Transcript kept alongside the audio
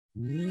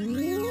Festa.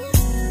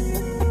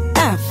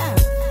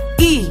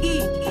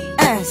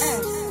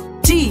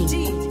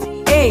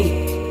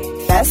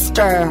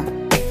 Fester.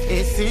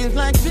 It seems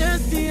like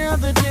just the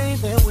other day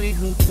that we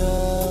hooked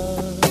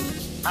up.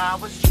 I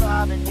was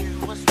driving, you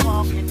was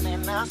walking,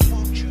 and I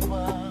swooped you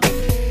up.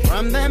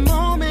 From that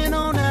moment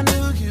on, I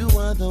knew you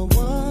were the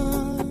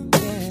one.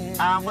 Yeah.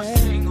 I was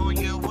single,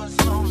 you was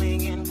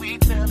lonely, and we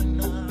fell in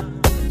love.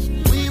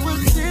 We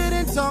would sit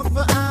and talk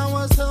for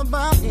hours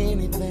about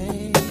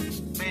anything.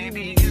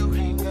 Baby, you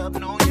hang up,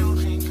 no, you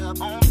hang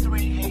up on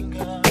 3 hang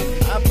up.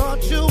 I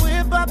bought you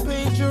whip, I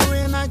paid your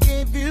rent, I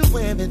gave you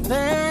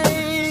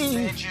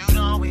everything. Said you'd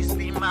always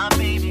be my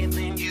baby,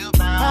 then you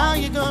bowed. How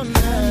you gonna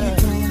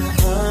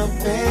up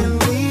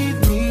and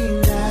leave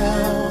me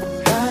now?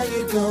 How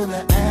you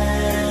gonna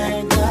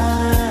act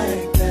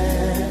like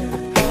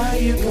that? How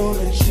you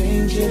gonna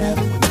change it up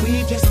when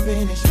we just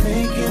finished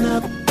making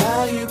up?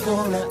 How you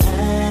gonna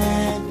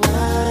act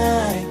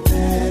like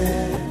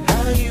that?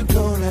 How you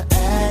gonna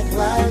act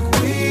like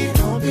we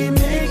don't be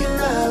making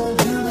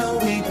love? You know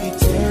we be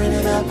tearing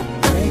it up,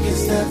 breaking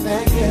stuff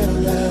that get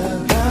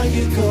love. How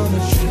you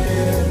gonna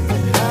trip?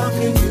 And how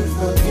can you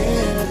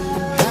forget?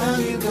 How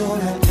you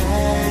gonna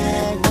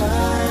act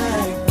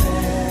like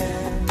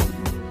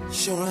that?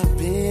 Sure, I've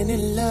been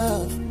in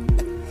love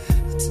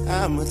a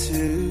time or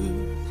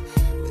two,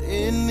 but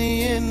in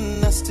the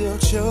end I still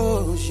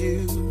chose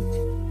you.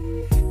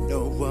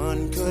 No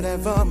one could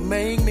ever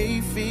make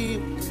me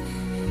feel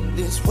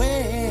this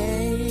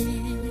way.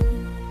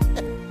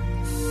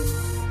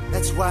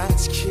 That's why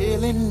it's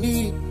killing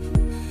me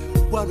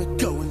what we're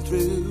going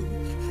through.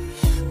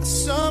 I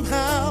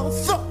somehow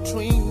thought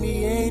between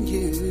me and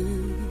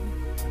you,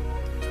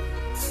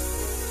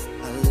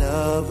 our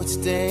love would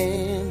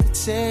stand the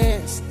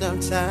test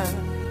of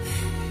time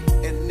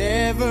and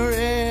never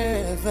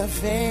ever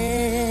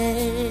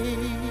fade.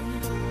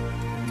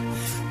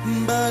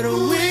 But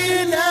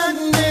we're not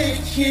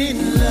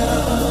making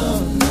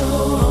love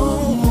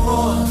no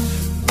more.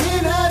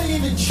 We're not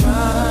even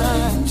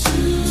trying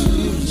to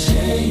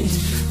change.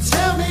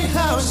 Tell me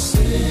how it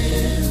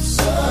slips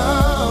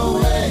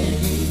away.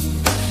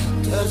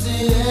 Does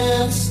it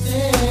ever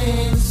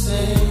stay the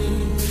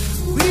same?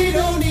 We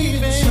don't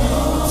even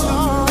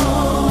talk.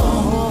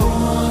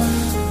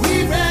 We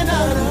ran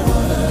out of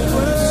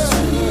words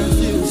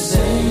to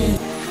say.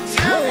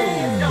 Tell me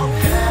you don't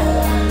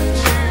have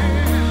to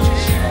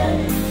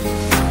change.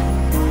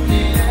 Will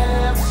it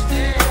ever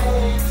stay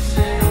the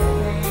same?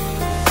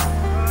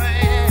 Oh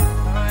yeah,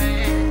 oh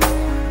yeah.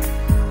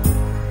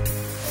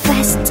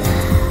 Festa.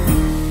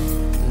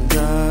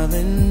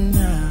 Darling,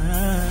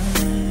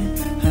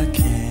 I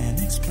can't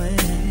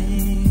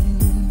explain.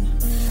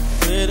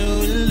 Where do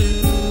we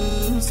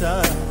lose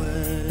our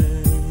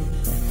way?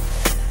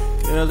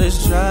 Girl, it's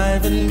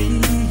driving me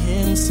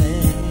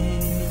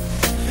insane.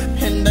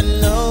 And I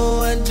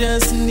know I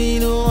just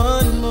need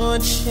one more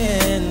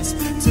chance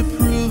to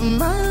prove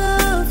my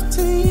love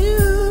to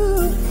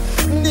you.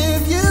 And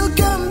if you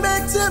come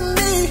back to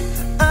me,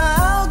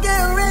 I'll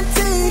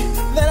guarantee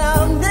that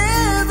I'll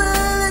never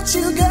let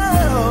you go.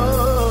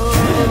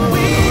 Can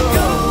we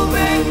go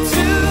back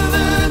to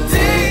the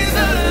days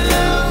that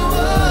love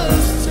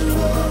was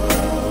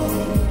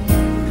true?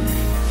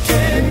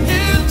 Can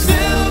you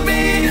tell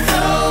me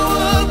how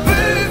a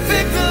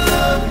perfect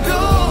love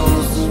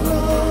goes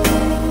wrong?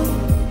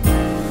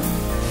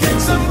 Can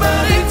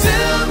somebody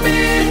tell me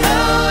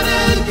how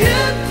to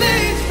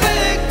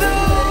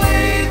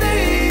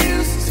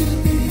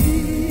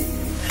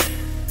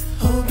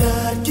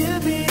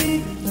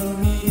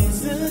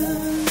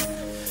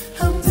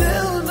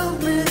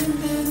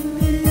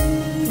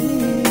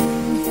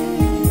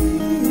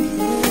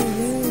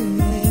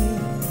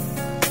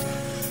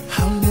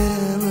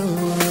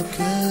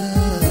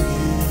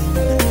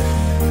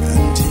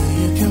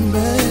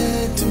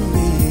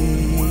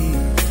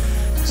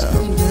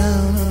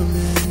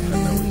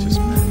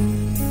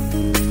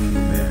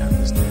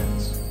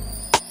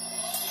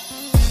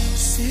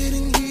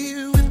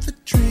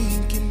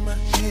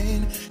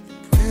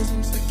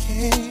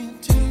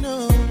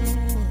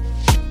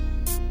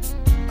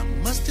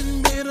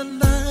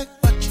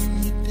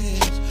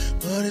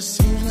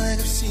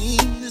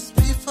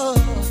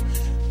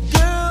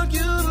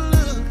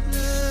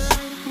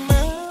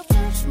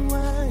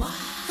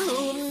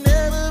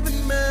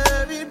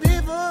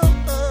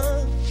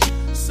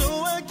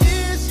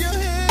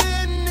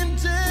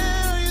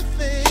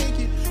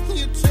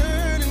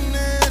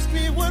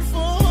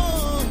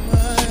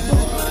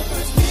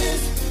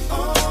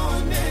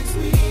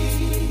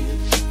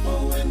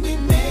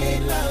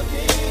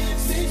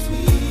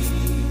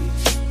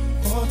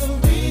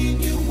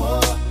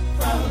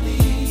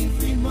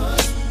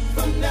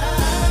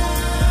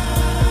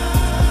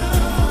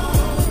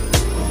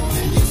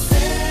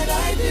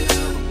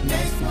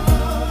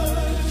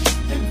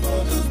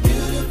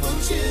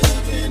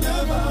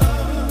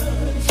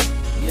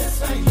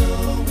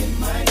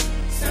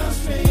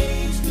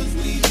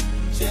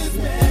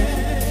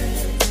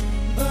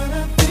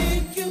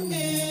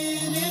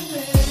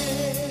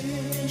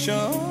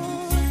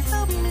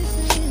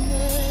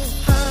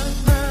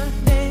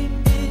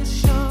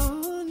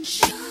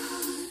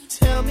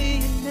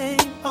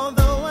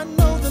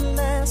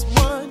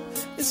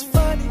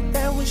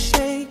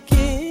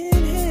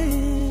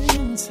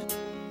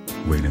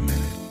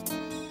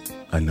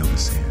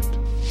this hand.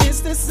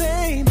 It's the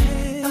same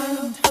hand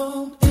I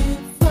hold in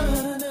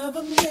front of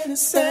a minute.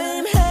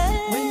 Same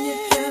hand when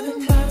you're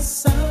having my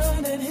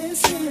son and his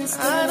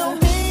sister. I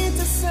don't need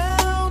to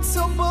sound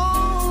so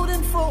bold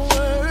and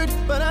forward,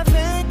 but I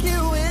thank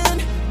you in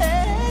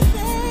advance.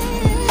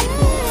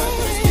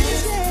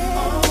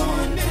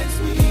 On next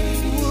week,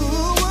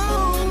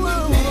 when we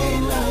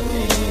made love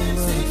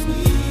next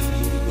week,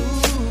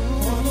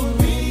 wanna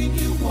ring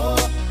you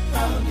up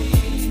proudly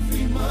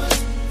 3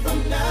 months from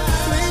now.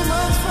 3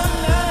 months from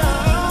now.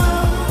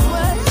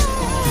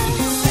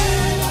 You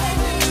said I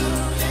do.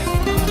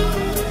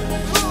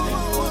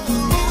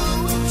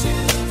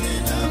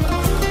 Children of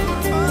ours.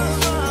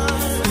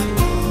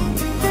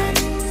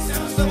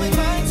 So it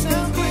might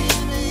sound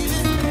crazy,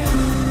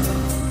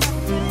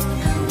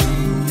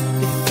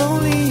 if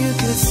only you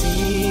could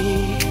see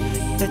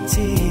the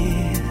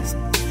tears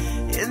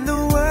in the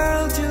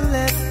world you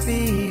left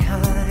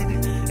behind.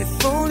 If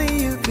only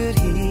you could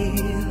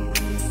heal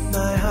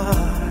my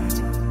heart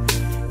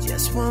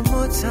just one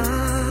more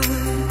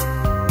time.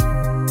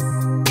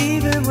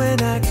 Even when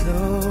I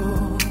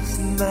close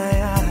my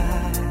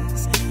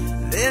eyes,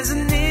 there's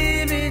an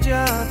image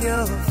of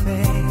your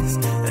face.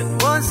 And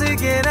once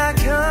again I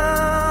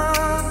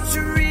come to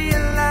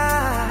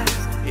realize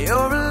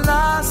you're a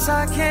loss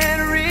I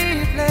can't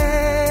replace.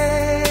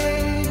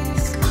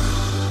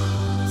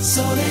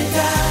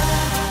 Soledad,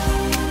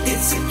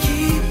 it's a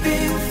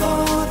keeping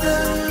for the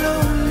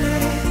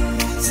lonely.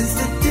 Since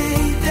the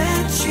day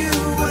that you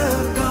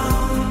were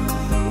gone,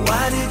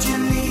 why did you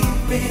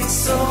leave me?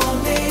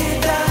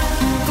 Soledad,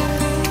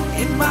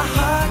 in my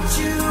heart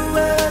you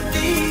were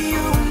the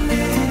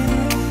only,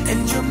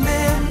 and your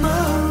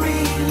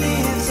memory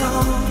lives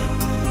on.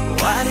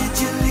 Why did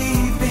you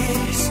leave me?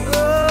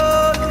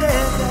 Soledad,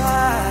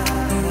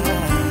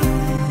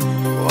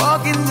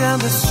 walking down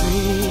the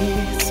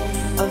streets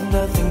of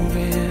nothing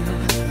real,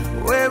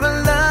 where a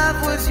love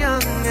was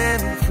young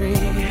and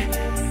free.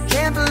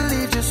 Can't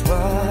believe just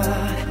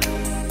what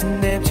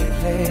an empty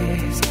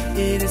place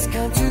it has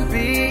come to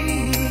be.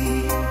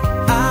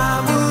 I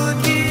would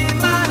give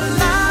my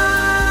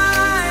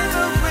life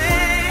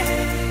away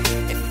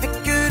if it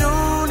could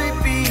only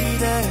be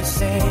the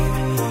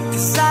same.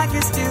 'Cause I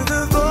can still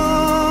the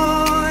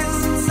voice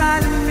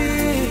inside of me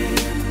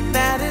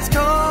that is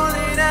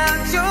calling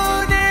out your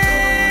name.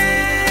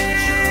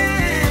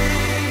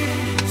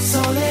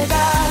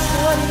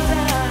 Soledad,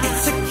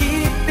 it's a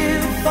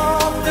keeping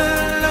for the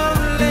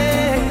lonely.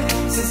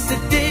 Since the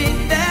day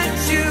that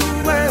you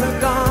were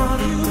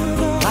gone,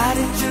 why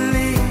did you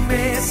leave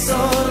me?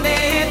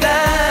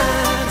 Soledad,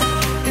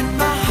 in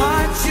my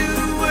heart you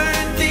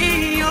were the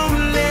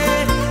only,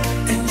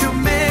 and your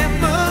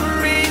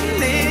memory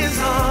lives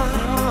on.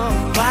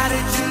 Why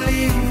did you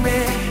leave me?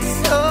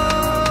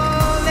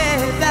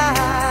 Soledad,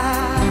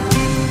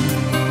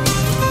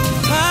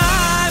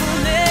 I will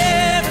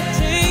never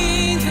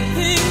change the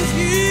things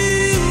you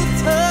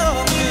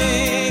told me.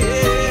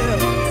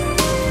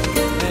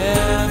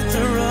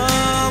 After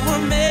all,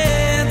 we're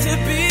meant to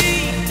be.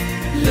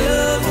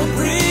 Love will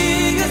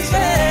bring us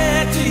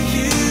back to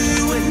you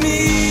and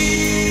me.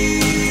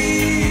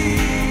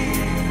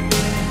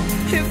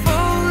 If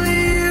only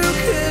you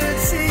could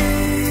see.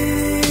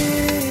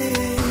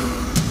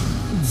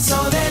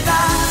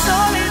 Soledad,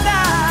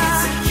 Soledad,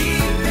 it's a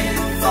keeping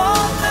for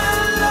the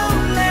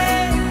lonely.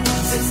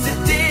 Since the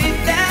day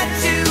that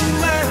you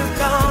were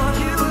gone,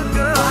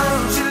 why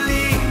did you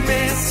leave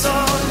me?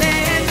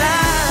 Soledad,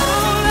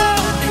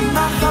 in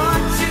my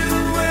heart you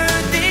were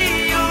the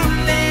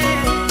only,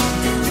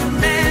 and your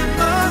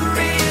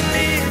memory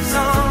lives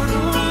on.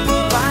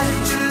 Why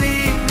did you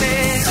leave me?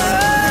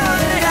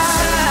 Soledad,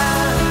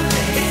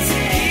 it's a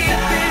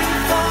keeping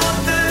for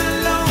the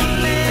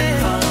lonely.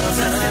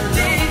 Since the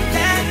day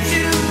that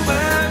you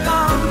were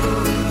gone,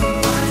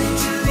 why did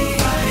you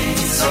leave me?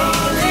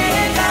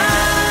 Soledad,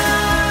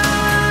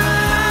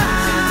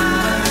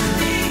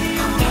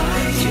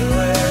 you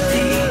were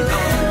the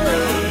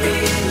only,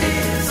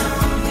 lives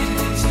on.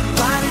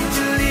 Why did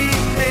you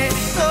leave me?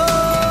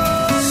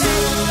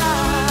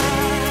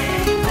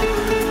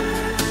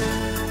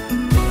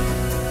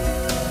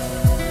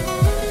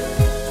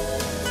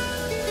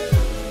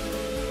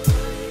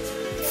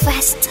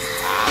 Faster.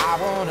 I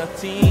wanna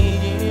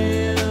please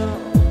you.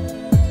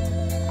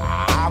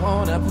 I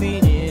wanna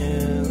please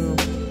you.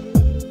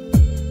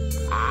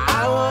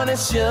 I wanna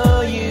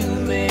show you,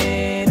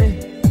 man,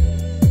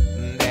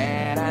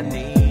 that I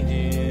need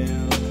you.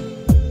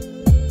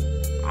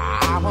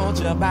 I want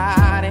your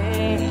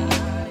body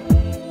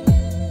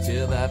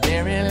till the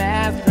very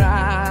last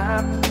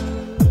drop.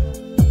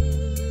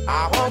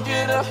 I want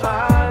you to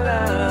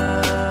holler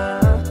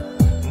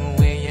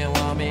when you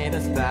want me to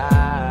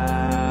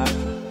stop.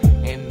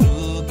 And who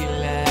can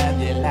love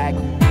you like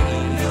me?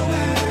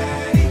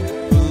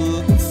 Who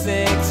can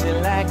sex you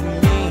like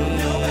me?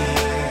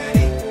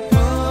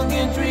 Who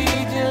can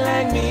treat you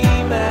like me,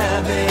 my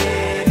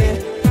baby?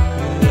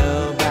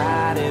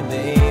 Nobody,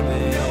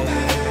 baby.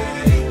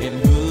 And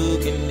who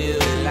can do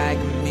it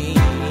like me?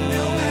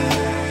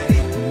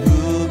 Who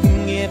can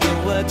give you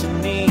what you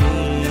need?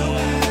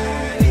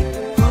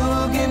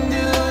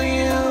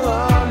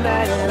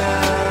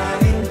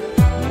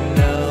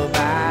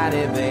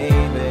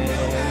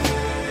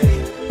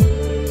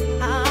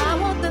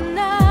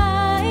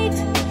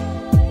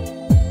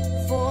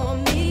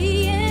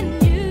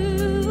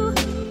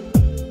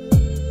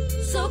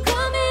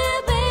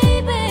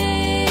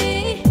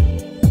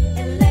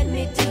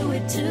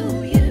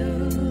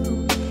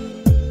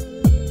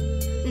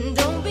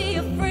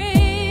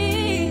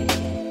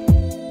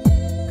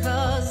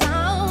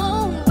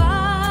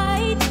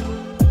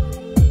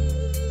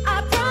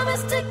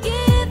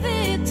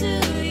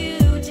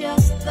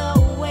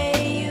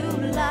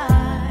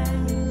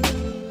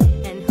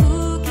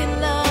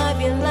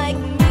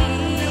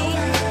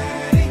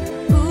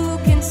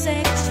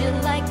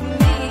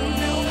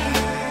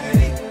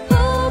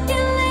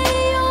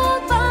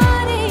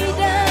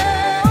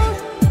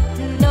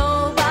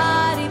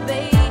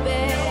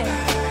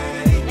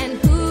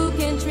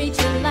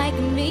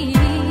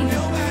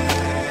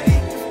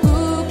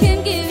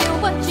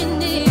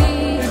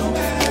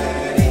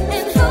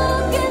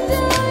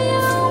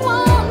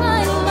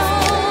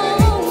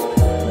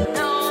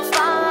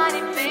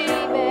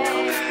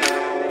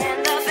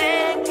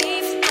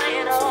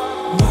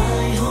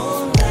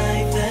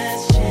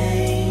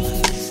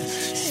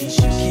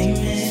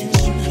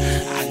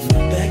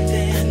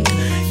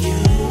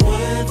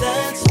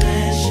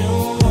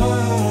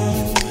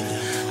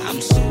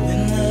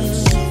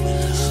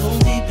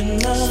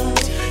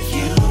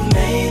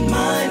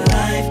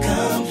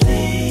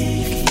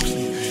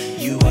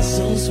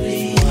 so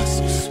sweet.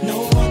 No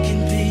one can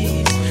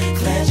beat.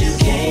 Glad you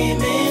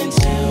came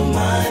into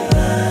my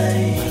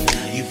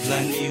life. You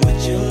flood me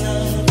with your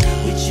love.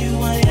 With you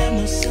I am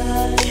no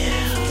side.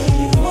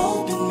 You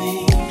open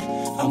me,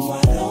 I'm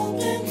wide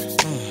open.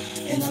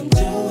 And I'm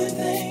doing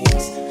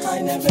things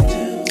I never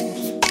do.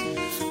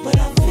 But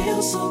I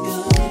feel so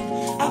good,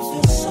 I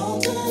feel so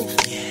good.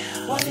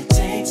 Why'd it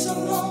take so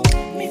long,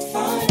 me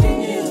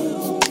finding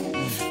you?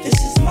 This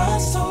is my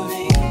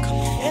story,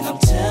 and I'm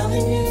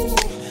telling you,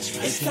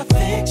 it's not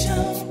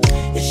fiction,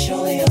 it's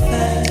surely a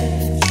fact.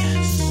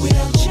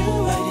 Without you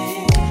right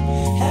here,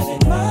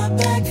 having my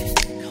back,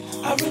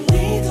 I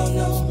really don't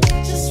know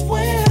just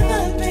where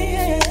I'd be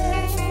at.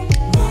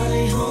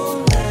 My whole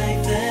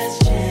life has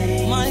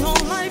changed. My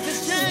whole life has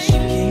changed. Since you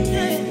came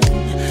in,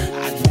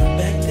 I knew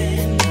back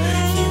then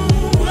you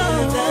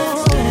were that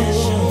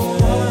special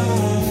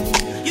one.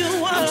 You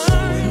were. I'm so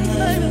in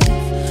love,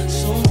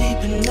 so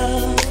deep in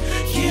love.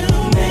 You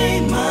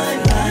made my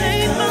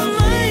life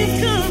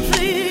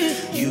complete.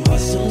 You are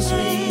so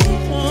sweet,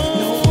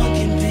 no one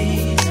can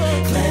beat.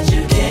 Glad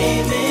you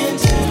came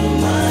into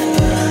my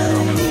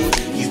life.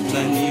 You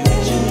blend me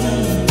with your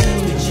love,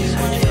 with you I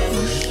am.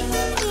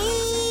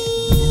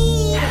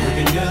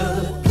 Looking good,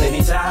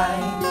 plenty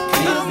time.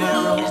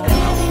 Is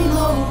there any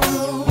more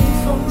room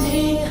for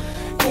me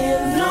in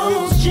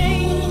those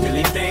jeans?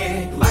 Really thick,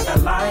 like I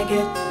like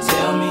it.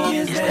 Tell me,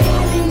 is there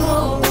any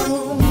more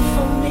room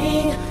for me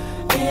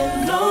in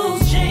those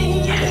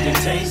jeans? Looking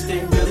tasty,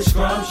 really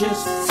scrumptious.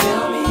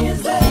 Tell me,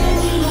 is there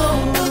any more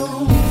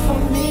room for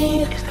me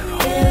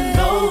in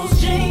those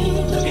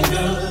jeans? Looking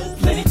good,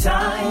 plenty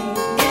time.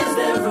 Is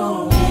there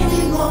room?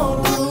 Any more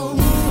room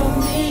for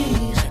me?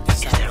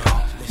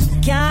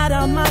 Got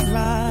on my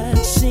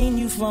ride, seen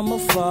you from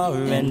afar,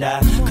 and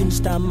I couldn't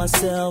stop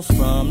myself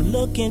from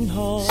looking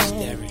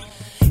hard.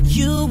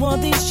 You wore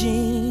these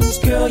jeans,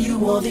 girl, you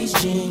wore these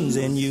jeans,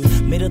 and you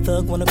made a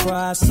thug wanna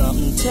cry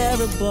something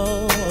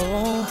terrible.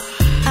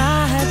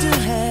 I had to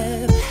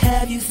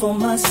have you for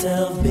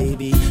myself,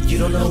 baby. You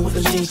don't know what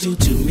those jeans do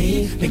to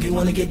me. Make me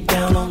wanna get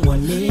down on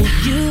one knee.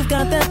 You've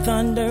got that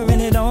thunder,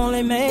 and it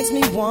only makes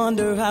me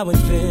wonder how it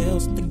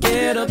feels to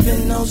get up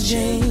in those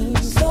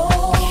jeans.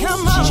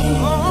 Come on,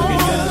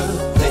 looking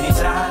good, plenty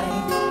time.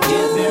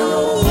 Is there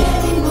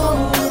any more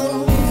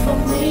room for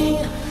me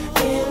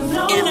in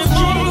those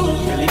jeans?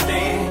 Really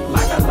thin,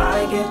 like I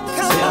like it.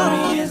 Tell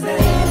me, is there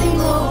any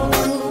more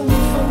room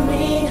for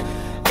me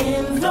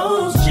in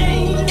those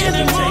jeans?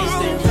 Looking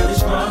tasty, really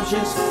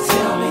scrumptious.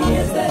 Tell me,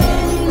 is there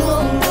any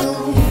more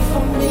room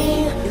for me?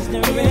 Is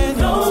there in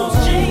those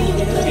jeans?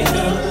 Looking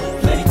good,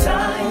 plenty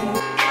time.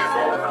 Is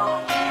there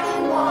any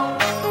more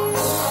room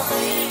for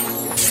me?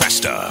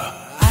 Festa.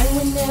 I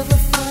would never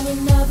find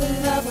another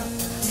lover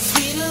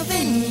sweeter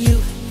than you,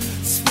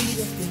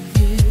 sweeter than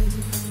you.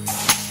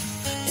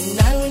 And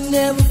I would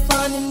never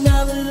find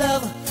another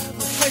lover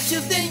more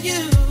precious than you,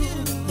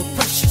 more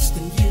precious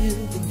than you.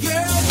 The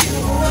girl you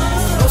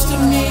are. Close to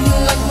me, you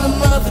like my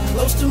mother.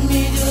 Close to me,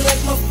 you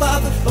like my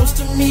father. Close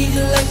to me,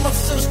 you like my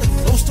sister.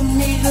 Close to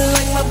me, you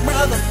like my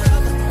brother.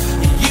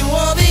 You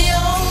are the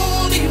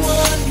only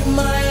one, you're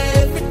my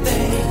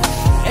everything.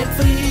 And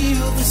for you,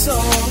 the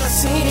song I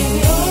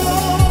sing.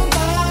 All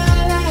my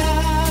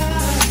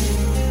life,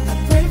 I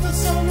pray for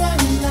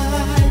someone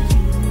like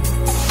you.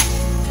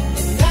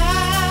 And I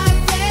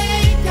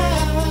thank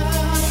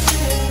God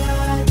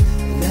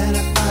that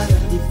I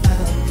finally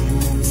found you.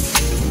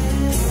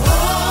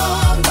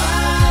 All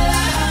my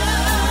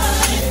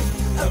life,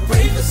 I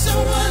pray for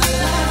someone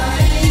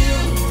like you.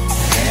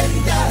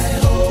 And I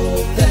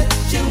hope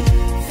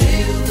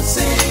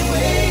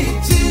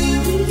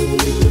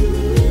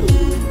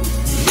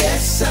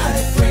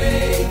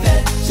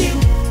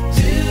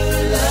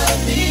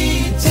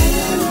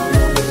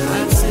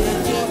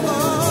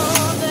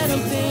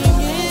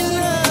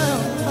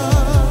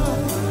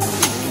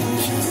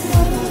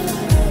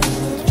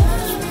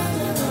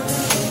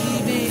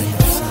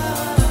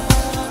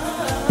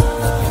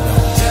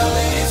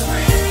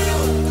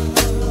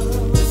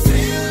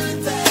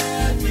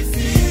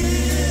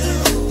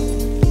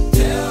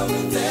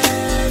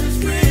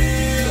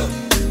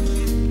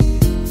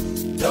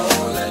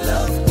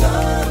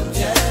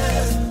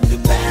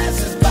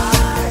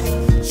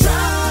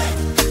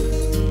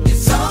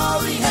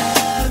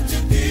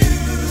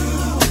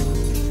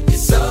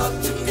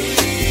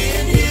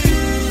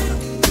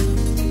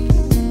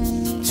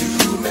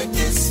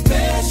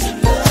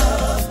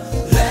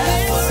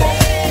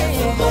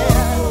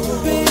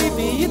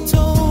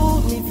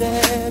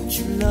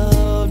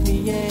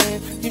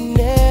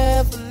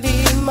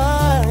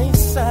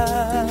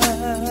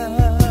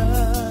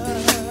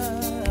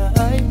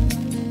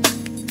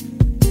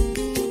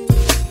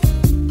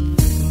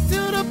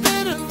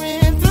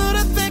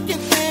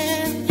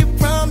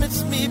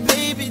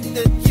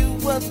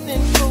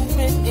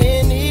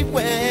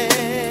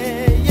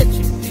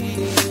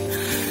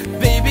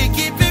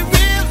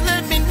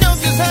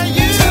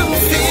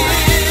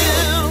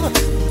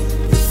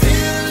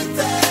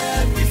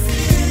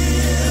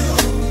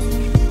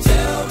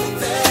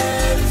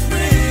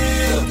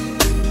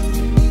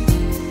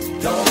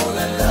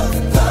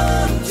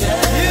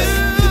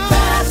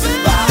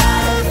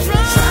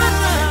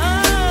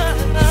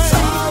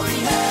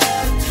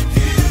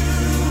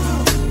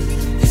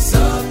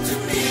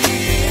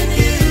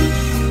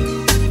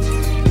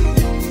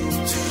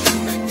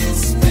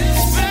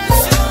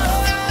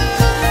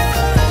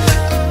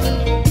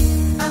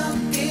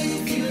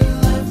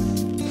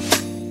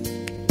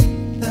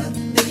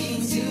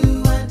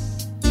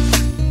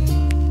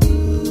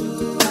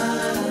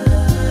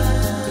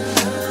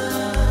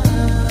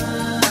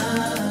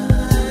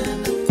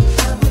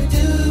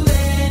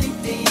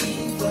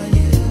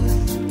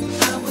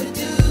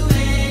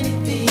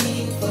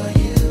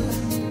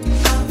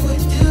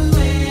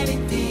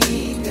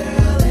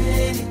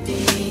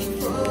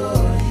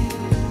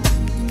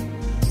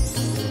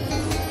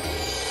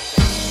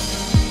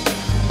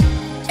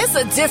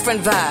a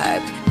different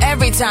vibe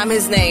every time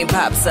his name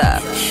pops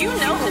up. You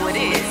know who it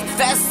is.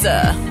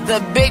 Festa,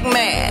 the big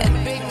man.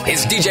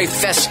 It's DJ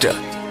Festa.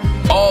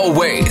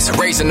 Always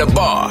raising the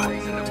bar.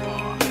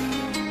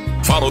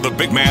 Follow the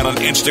big man on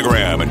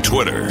Instagram and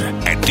Twitter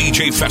at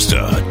DJ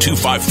Festa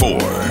 254.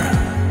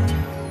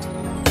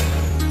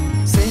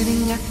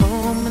 Sitting at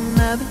home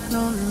another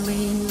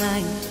lonely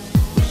night.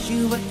 Wish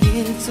you were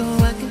here so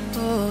I could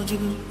hold you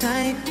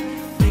tight.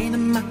 Pain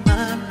in my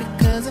heart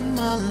because I'm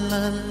all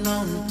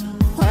alone.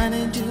 Why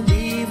did you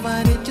leave?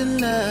 Why did your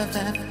love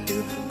have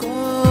to go?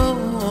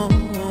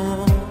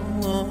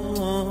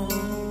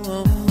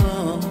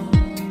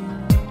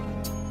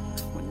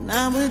 When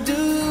I would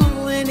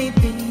do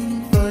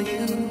anything for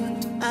you,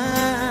 I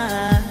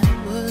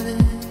would.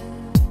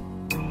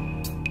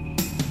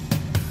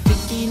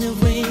 Thinking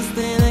of ways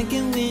that I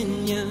can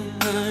win your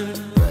heart,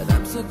 but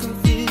I'm so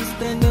confused,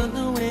 I don't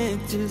know where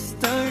to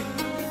start.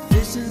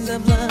 Visions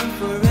of love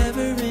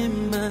forever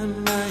in my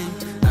mind.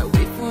 I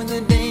wait for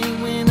the day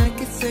when I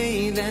could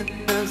say that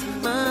love's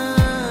mine.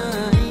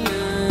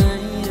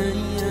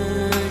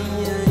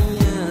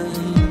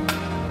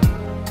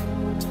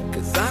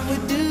 'Cause I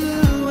would do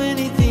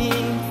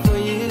anything for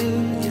you,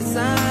 yes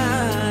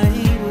I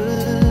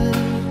would.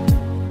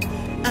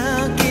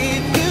 I'll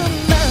give you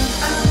love,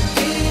 I'll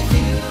give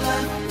you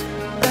love,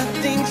 the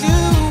things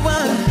you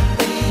want,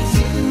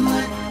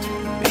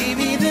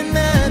 baby, there's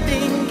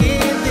nothing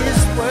in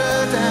this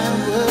world I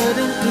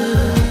wouldn't do.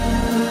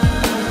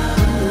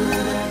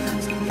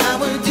 I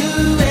would do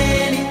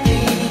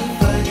anything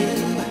for you.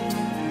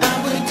 I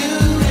would do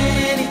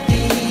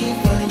anything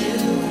for you.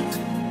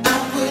 I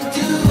would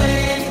do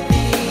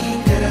anything,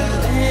 girl,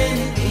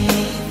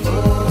 anything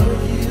for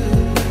you.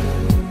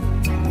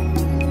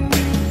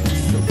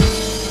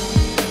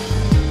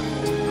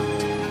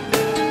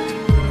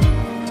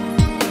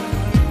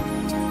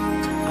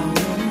 I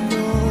wanna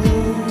know,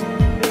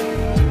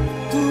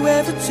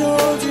 whoever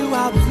told you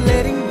I was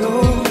letting go,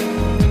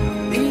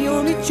 the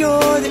only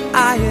joy that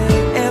I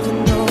have ever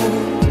known,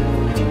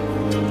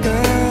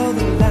 girl,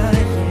 the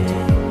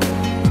lying.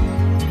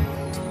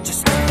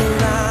 Just look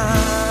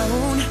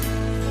around,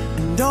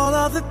 and all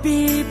of the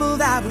people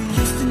that we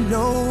used to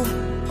know,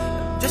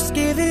 just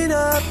giving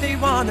up, they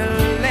wanna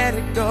let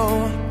it go,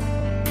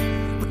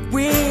 but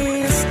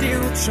we're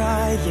still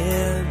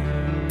trying.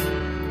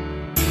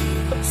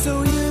 So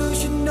you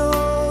should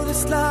know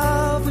this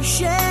love we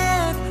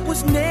shared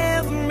was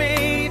never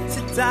made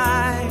to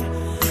die.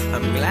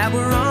 I'm glad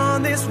we're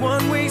on this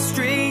one-way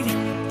street,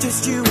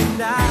 just you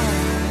and I,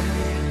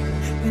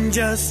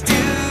 just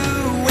you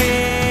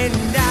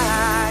and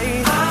I.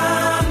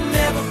 I'm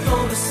never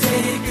gonna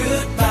say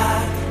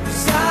goodbye,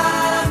 'cause I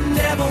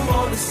never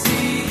wanna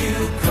see you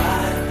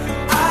cry.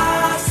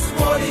 I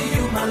swore to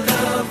you my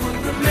love would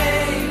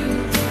remain,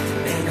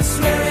 and I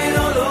swear it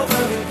all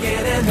over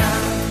again. And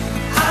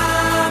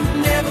I'm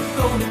never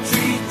gonna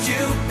treat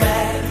you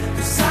bad,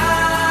 'cause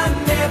I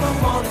never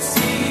wanna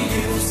see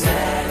you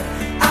sad.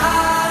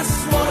 I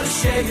swore to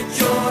share your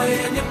joy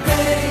and your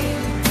pain,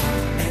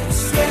 and I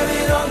swear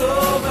it all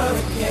over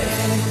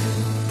again.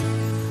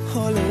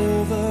 All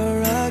over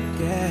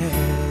again.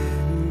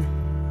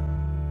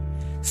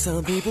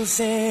 Some people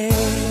say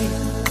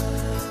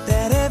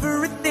that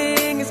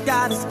everything has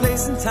got its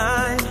place in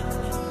time.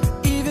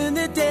 Even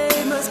the day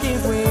must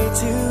give way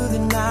to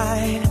the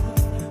night.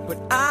 But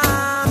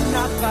I'm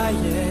not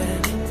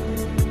buying,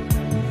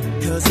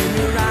 'cause in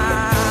your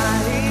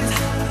eyes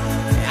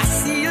I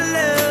see a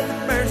love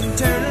that burns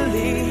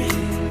eternally.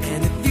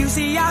 And if you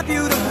see how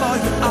beautiful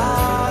you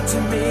are to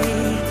me,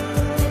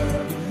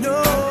 you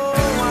know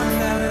I'm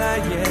not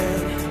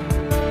lying.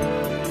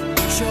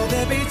 Sure,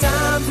 there'll be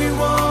times we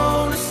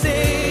wanna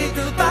say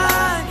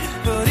goodbye,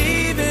 but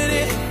even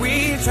if we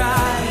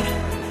try,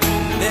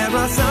 there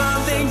are some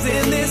things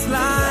in this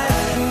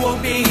life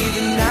won't be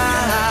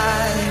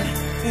denied,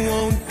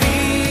 won't be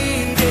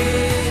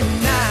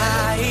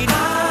denied.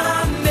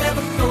 I'm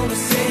never gonna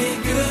say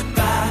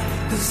goodbye,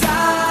 'cause I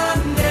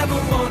never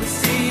wanna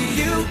see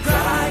you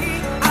cry.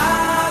 I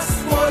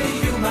swore to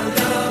you my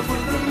love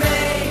would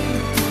remain,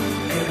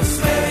 and I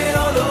swear it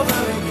all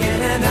over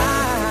again. And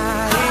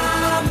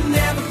I'm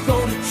never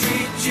gonna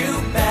treat you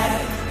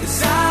bad, 'cause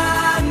I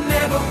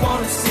never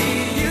wanna see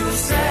you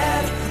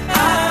sad.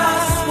 I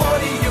swore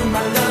to you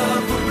my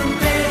love would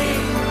remain,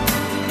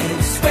 and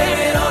I swear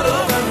it all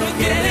over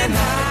again. And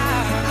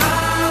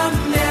I'm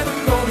never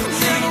gonna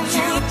treat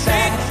you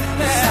bad,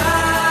 'cause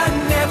I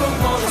never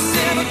wanna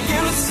see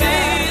you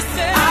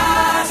sad.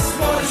 I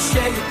swore to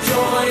share your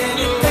joy and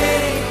your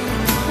pain,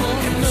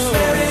 and I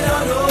swear it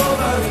all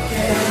over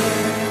again.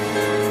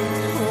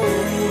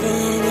 Over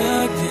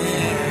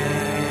again.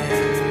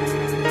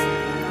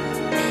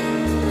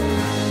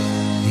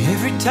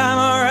 Every time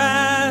our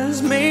eyes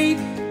meet,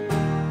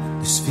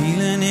 this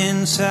feeling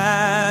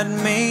inside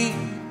me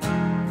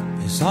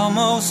is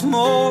almost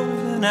more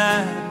than I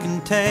can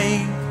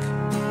take.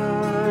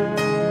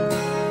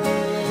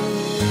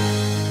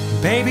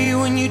 Baby,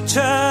 when you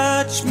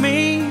touch me,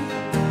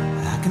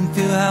 I can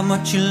feel how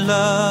much you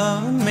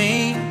love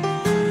me,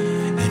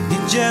 and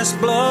it just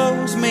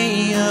blows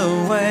me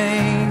away.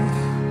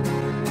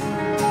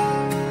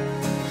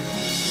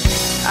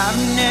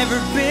 I've never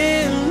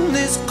been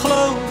this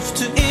close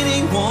to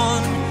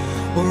anyone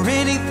or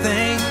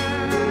anything.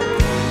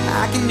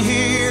 I can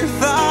hear your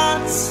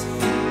thoughts,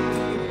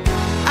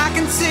 I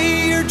can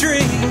see your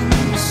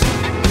dreams.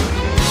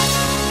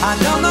 I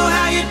don't know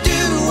how you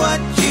do what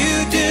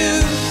you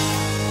do.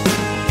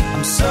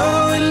 I'm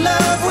so in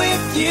love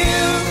with you.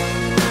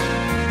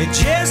 It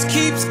just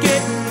keeps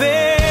getting better.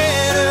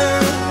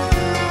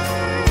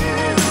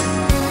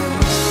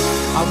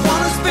 I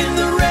wanna spend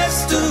the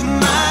rest of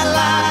my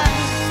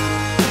life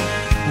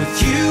with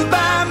you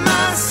by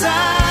my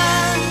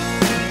side,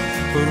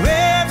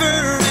 forever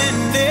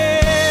and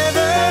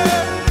ever.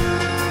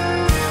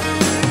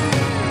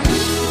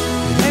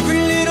 And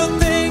every little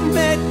thing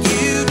that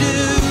you do,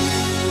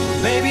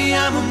 baby,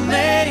 I'm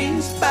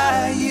amazed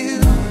by you.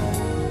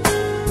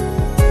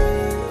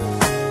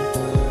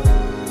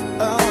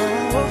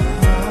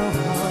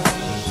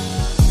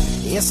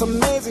 It's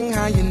amazing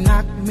how you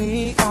knock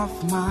me off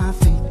my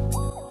feet.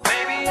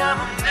 Baby, I'm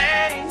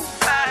amazed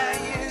by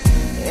you.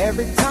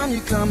 Every time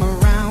you come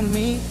around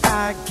me,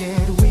 I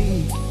get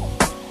weak.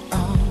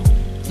 Oh,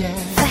 yeah.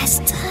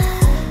 Faster.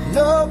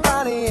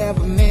 Nobody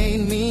ever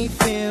made me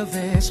feel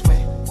this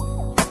way.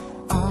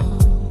 Oh,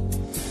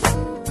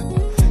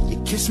 you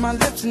kiss my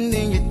lips and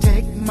then you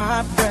take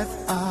my breath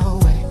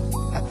away.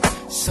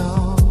 So,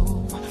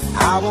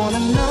 I wanna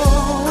know.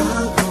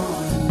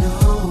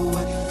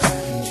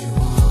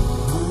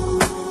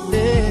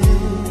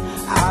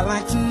 I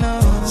like to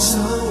know,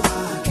 so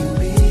I can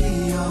be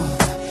all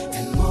that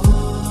and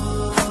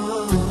more.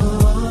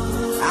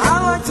 I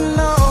like to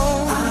know,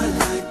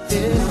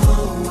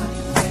 what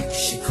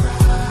makes you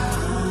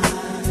cry.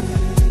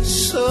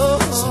 So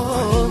I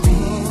can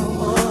be the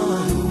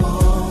one who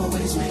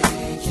always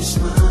make you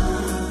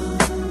smile.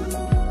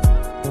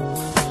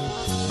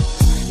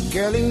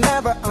 Girl, he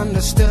never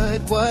understood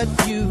what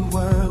you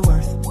were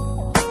worth.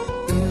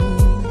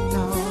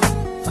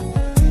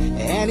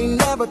 And he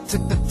never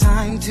took the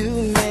time to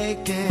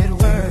make it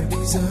work.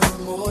 Deserve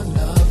more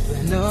love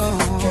than no,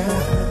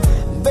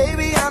 girl.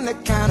 Baby, I'm the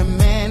kind of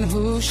man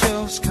who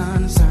shows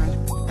concern.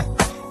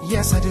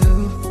 Yes, I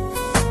do.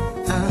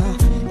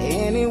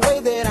 Any way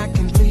that I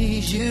can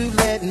please you,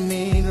 let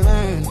me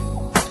learn.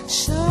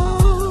 So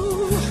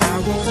I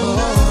wanna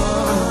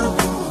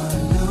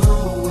know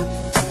what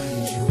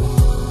turns you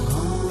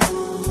on.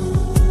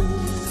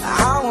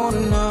 I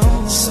wanna know,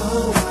 so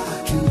I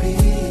can be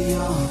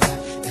all that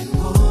and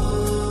more.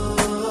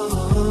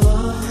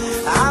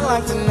 I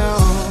like to know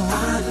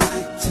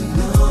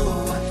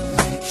what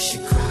makes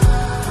you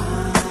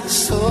cry.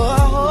 So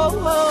I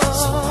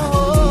can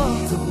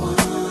be the one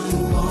who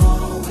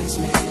always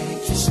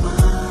make you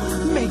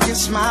smile. Make you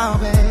smile,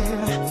 baby.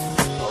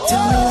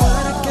 Tell me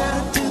what I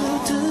gotta do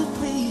to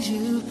please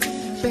you.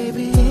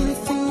 Baby,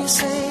 anything you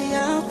say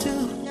I'll do.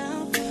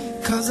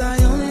 'Cause I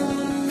only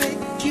wanna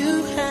make you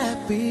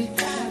happy.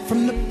 From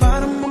the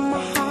bottom of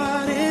my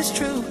heart, it's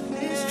true.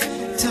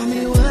 Tell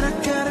me what I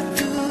gotta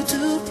do to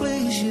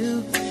please you.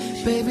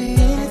 Baby,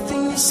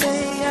 anything you say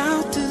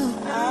I'll do.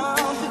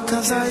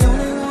 'Cause I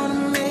only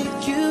wanna make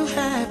you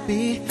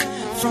happy.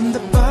 From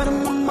the bottom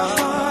of my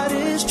heart,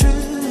 it's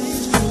true.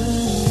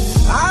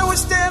 I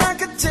wish that I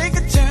could take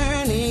a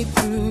journey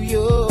through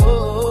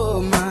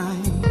your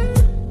mind.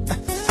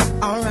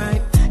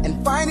 Alright, and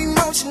find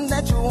emotion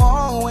that you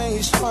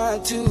always try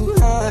to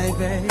hide,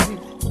 babe.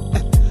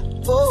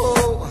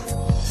 Oh,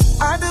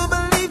 I do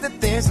believe that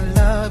there's a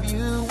love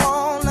you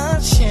wanna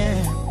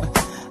share.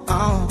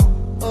 Oh,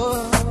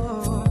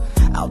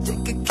 I'll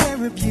take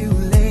care of you,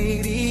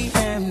 lady,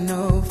 and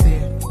no fear.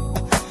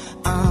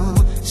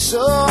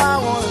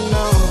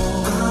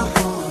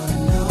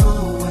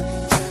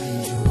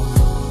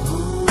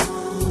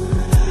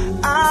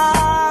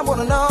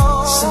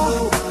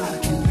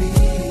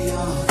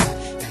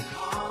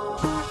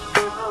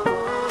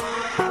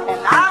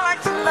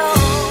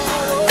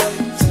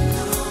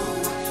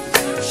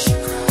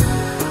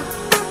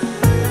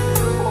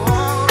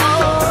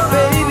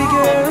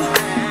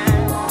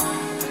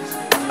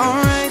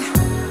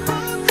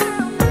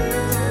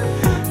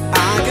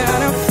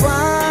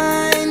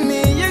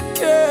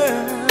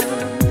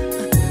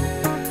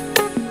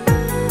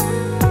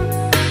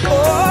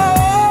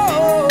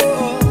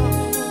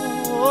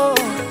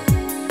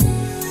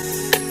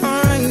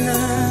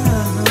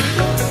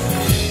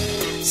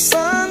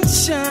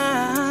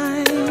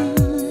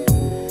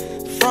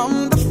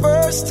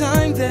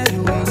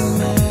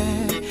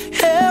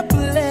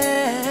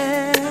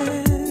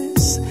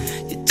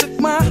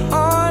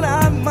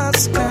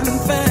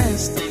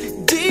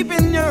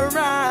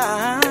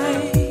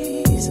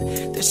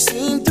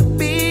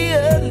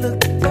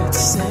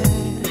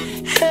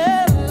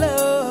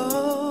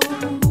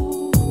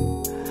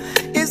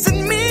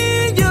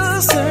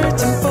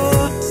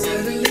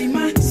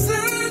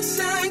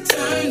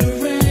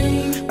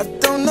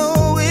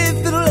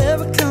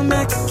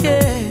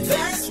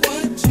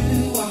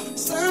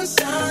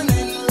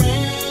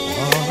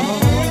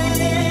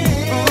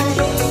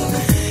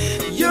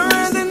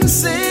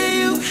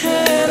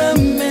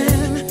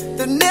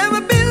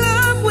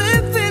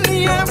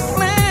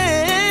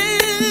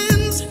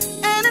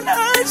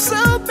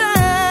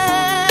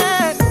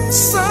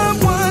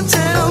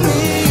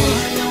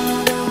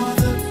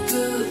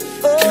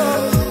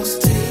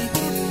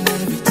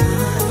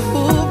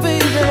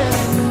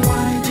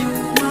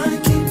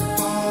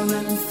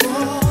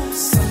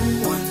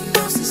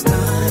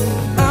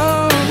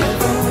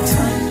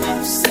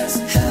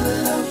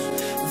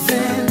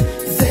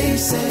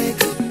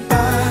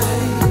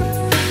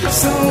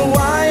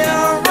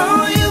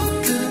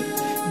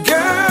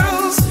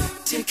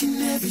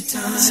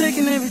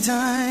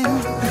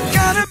 time.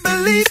 Gotta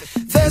believe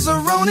there's a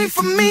Roni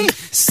for me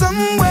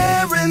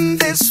somewhere in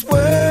this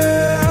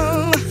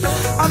world.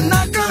 I'm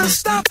not gonna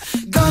stop,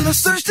 gonna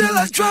search till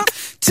I drop,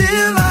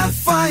 till I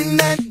find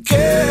that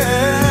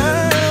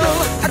girl.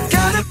 I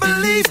gotta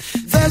believe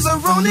there's a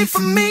Roni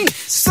for me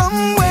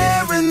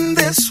somewhere in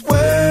this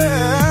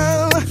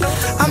world.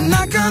 I'm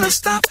not gonna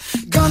stop,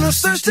 gonna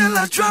search till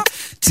I drop,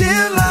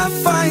 till I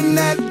find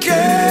that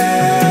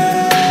girl.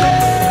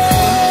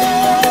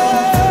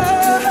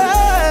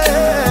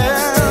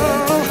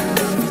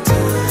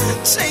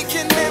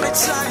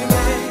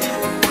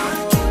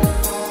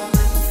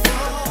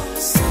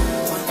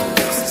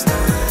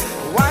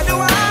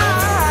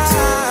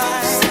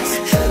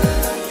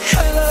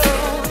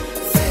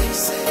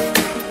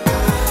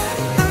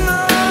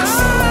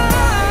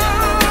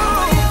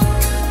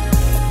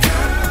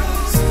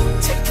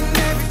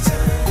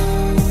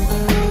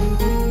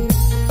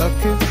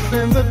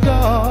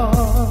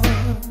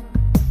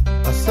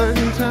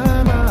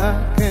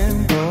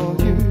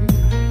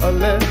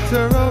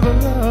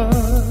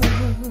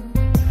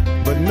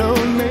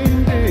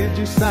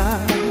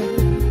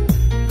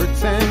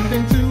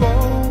 Pretending to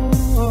all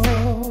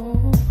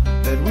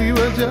that we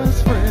were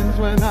just friends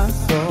when I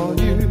saw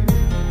you.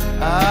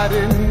 I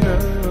didn't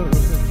know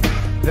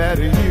that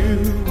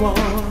you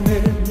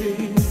wanted me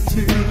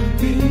to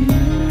be.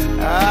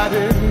 I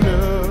didn't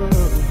know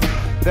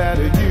that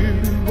you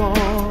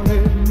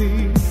wanted me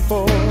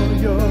for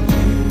your.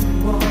 You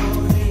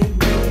wanted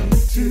me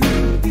to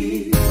be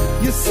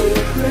your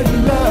secret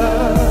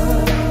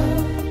love.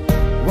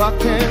 Why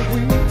can't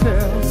we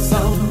tell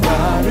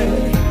somebody?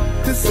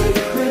 The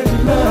secret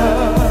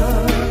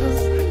loves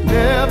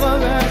never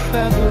last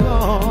as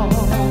long.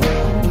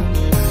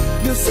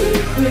 Your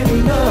secret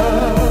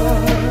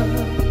love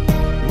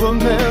will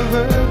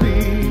never be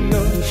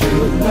your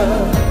true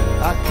love.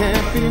 I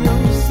can't be no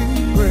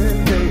secret,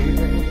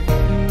 baby.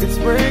 It's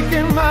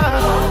breaking my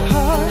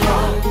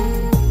heart.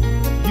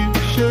 You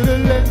should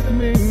have let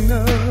me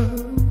know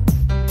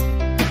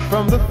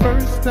from the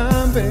first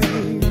time,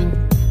 baby,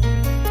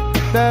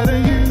 that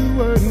you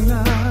were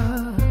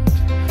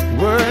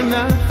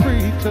not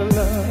free to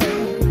love.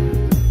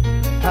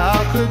 How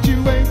could you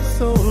wait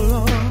so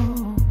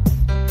long?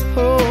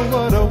 Oh,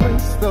 what a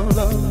waste of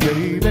love,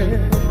 baby.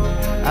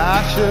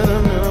 I should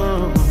have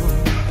known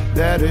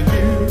that you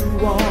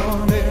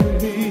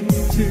wanted me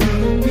to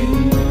be.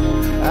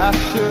 I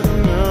should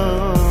have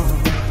known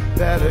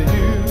that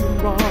you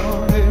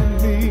wanted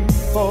me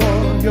for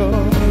your.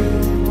 You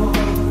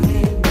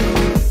wanted me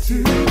to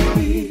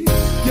be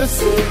your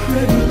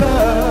secret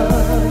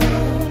love.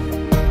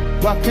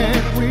 Why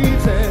can't we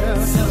tell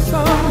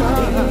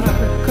somebody?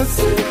 'Cause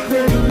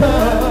secret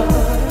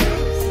love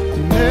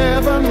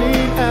never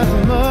mean as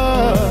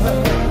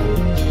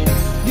much.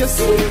 Your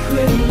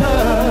secret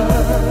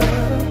love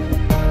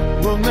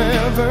will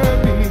never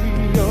be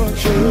your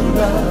true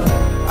love.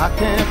 I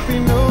can't be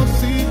no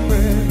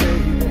secret,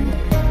 baby.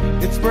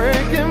 It's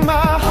breaking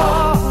my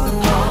heart.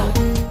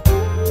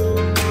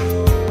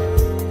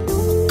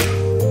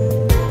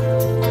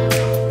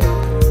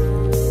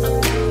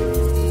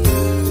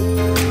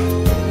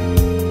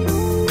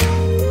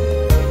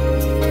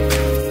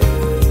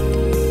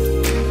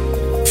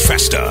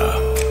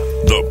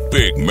 The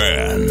big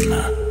man.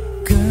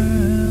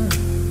 Girl,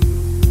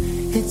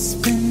 it's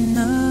been a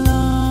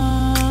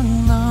long,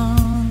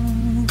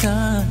 long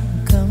time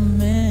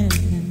coming.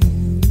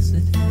 Yes,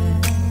 it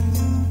has.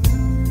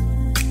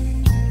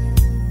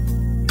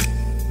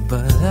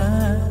 But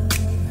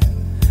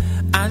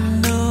I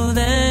know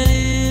that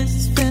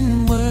it's been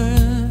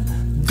worth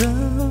the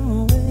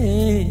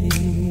wait.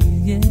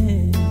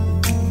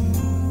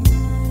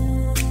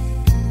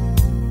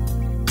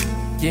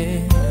 Yeah.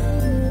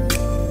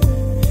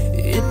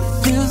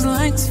 Feels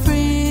like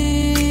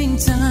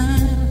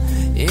springtime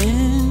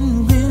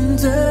in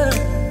winter.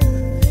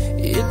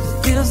 It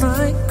feels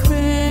like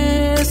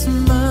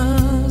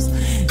Christmas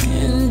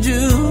in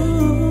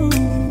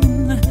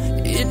June.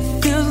 It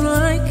feels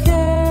like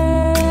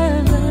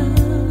heaven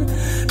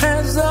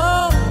has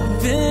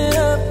opened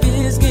up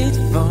its gates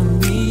for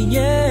me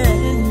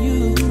and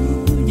you.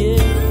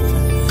 Yeah.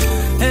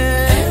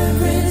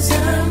 Every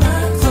time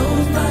I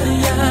close my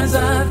eyes, I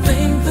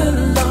thank the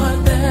Lord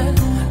that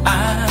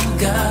I've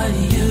got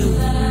you,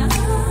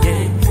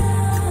 yeah,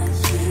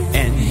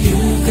 and you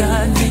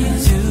got me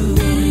too.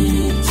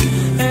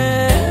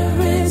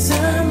 Every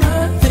time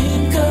I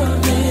think of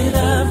it,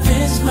 I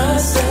pinch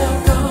myself,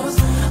 'cause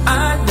I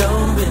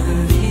don't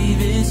believe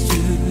it's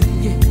true,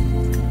 yeah,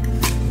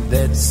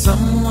 that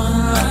someone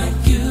like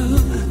you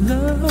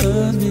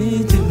loves me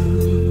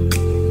too,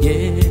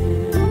 yeah.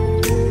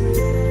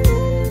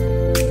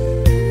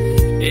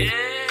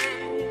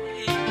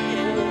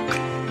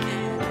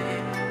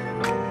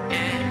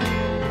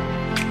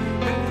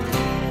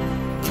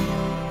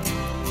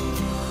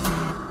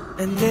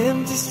 An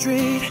empty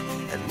street,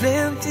 an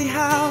empty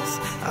house,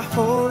 I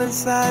hold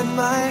inside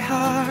my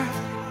heart.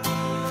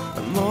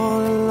 I'm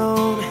all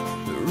alone,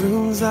 the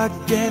rooms are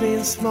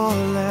getting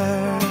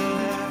smaller.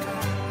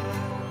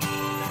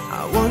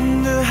 I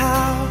wonder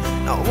how,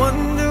 I I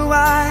wonder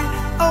why,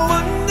 I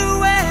wonder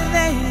where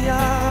they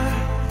are.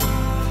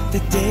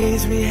 The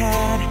days we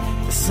had,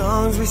 the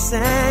songs we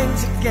sang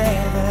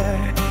together.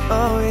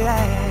 Oh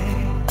yeah.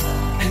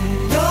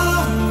 And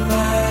all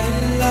my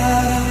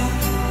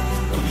love,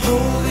 I'm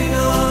holding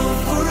on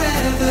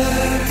forever,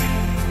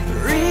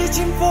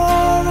 reaching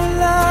for a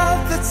love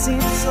that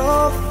seems so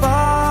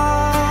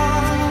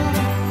far.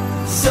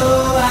 So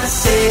I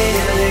say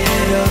a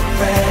little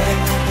prayer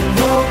and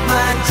hope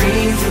my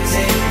dreams will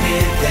take me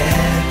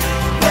there,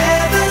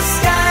 where the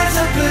skies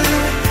are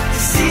blue, to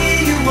see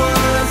you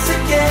once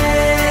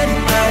again,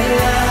 my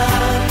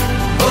love.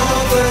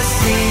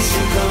 Overseas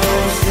from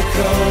coast to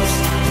coast,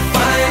 to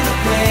find the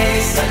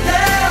place I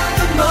love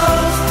the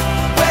most,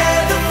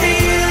 where the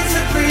fields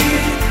are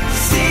green, to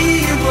see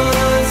you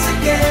once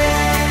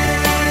again,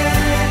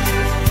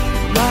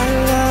 my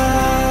love.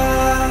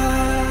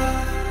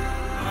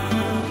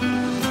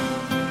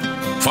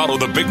 Follow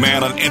the big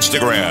man on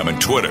Instagram and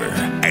Twitter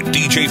at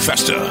DJ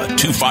Festa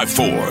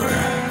 254.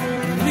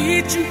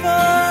 Reaching for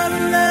a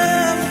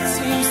love that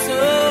seems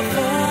so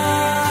far.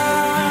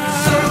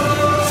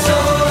 So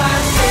I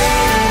say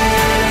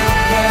a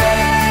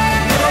prayer,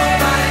 know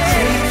my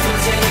dreams will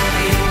take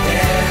me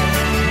there,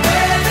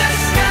 where the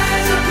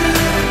skies are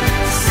blue,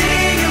 to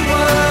see you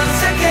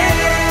once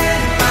again,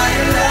 my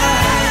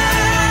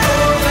love.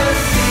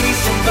 Overseas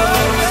from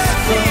coast to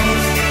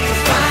coast, to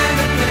find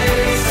the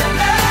place I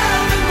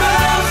love the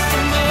most,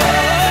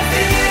 where the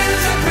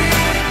fields are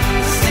green,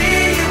 to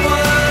see you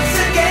once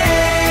again,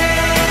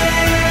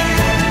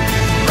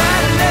 my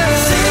love.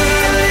 Say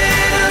a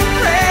little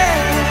prayer,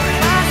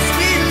 my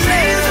sweet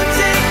dreams will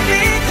take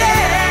me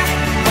there,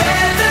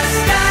 where the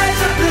skies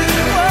are blue,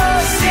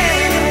 to see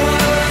you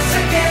once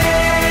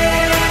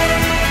again.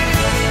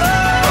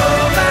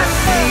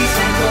 Overseas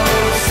from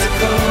coast to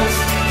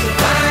coast, to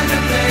find the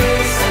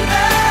place I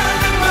love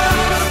the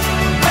most,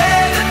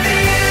 where the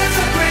fields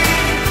are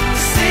green, to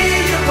see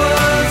you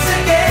once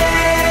again.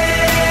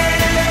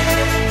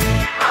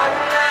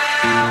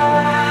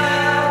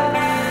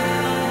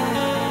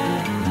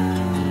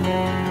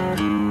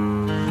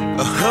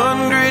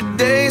 100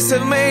 days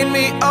have made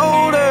me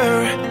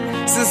older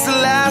since the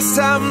last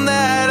time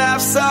that I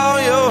saw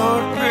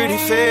your pretty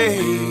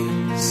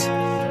face.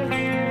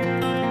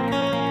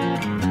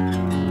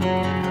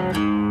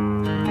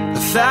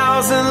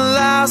 1,000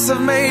 lives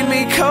have made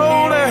me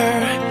colder,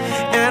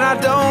 and I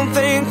don't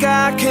think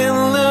I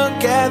can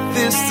look at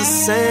this the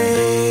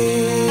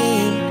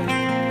same.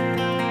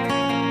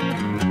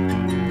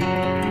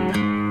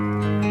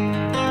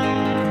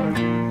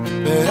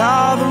 But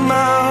all the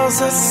miles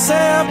that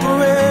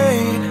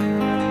separate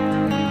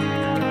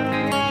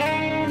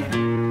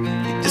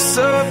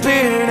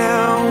disappear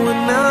now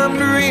when I'm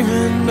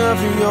dreaming of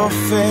your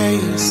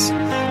face.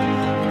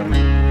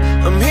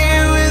 I'm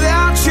here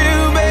without you,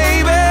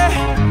 baby,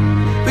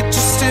 but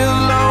you're still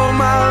on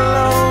my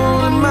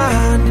lonely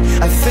mind.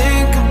 I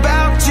think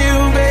about you,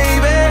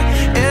 baby,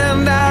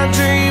 and I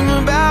dream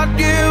about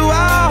you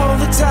all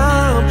the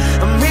time.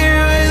 I'm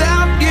here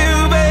without you,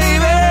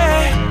 baby,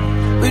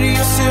 but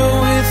you're still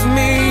with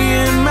me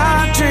in my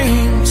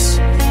dreams.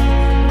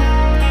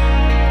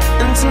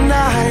 And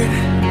tonight,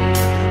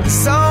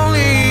 it's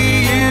only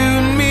you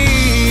and me.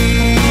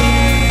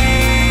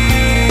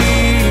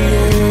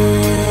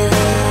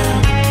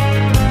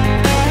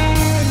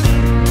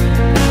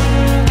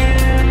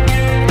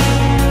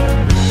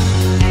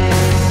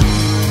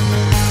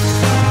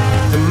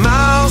 The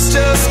miles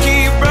just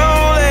keep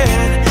rolling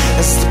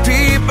as the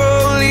people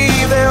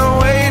leave their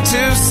way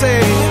to say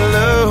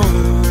hello.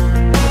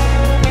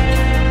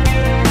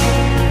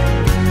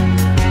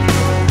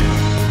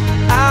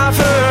 I've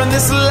heard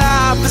this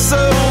life is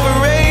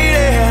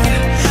overrated,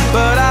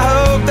 but I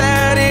hope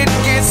that it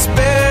gets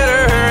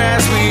better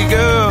as we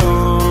go.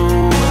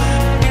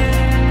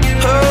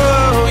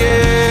 Oh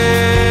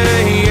yeah,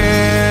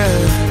 yeah.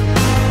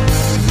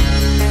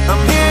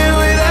 I'm here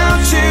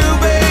without you,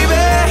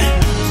 baby,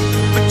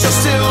 but you're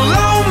still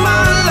on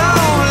my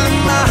lonely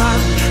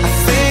mind. I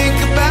think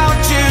about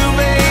you,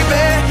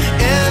 baby,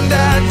 and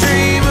I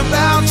dream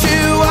about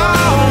you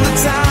all the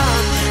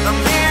time. I'm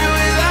here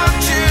without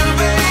you,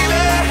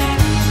 baby,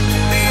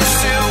 but you're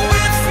still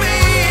with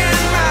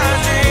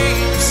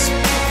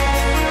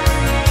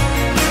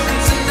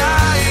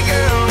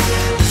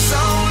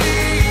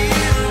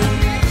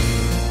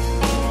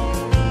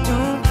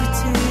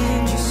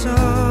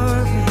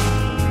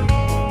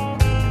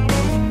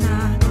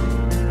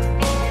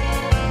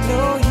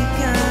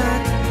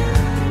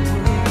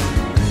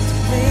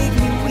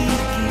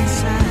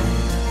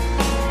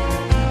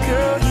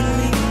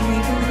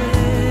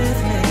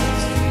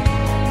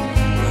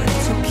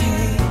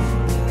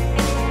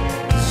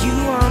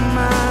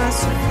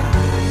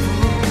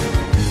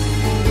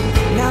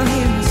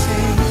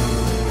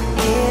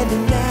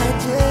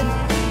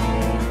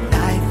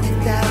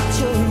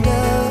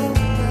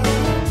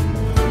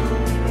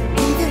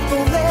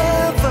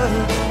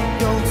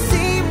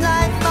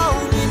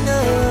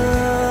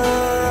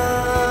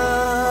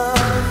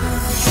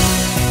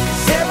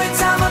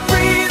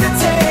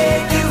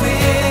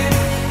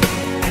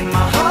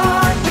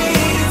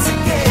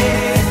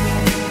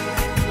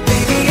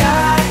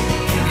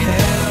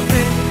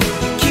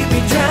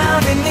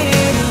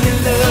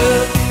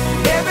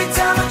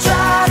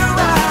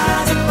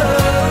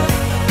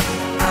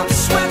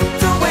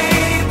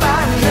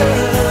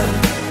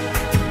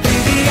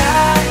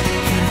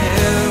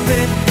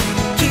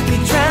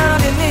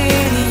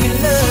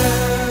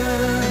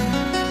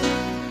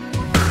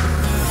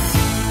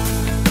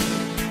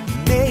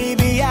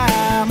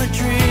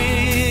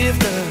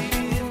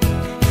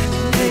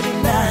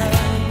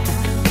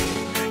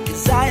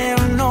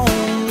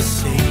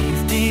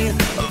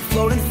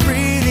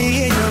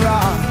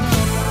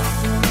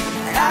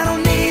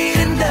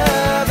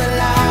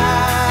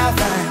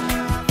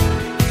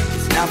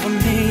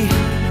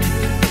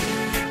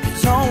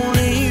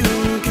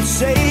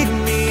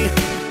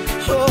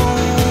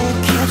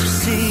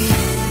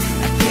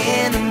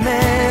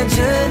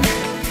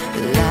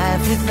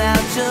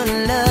your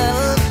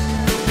love.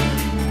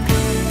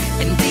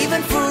 And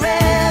even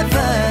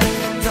forever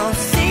don't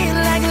seem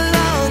like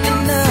long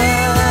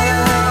enough.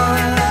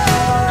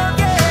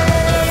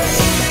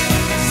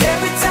 'Cause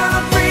every time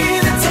I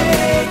breathe I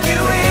take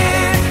you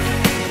in,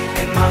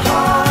 and my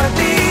heart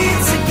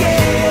beats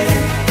again.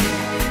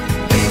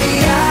 Baby,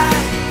 I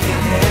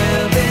can't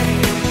help it,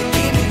 you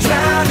keep me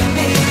drowning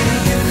in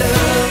your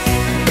love.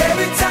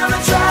 Every time I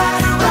try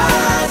to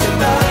rise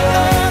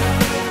above,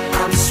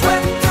 I'm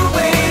swept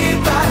away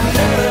by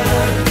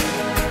love.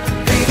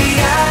 Baby,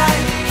 I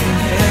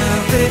can't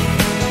help it,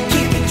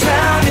 keep me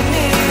drowning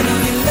in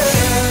your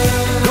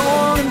love. Go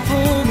on and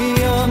pull me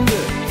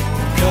under,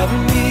 cover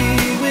me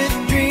with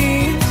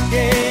dreams,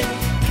 yeah.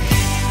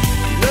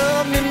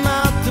 Love me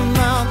mouth to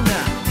mouth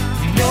now,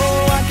 you know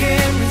I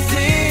can't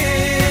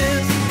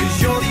resist. 'Cause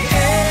you're the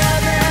air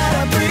that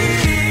I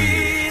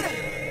breathe.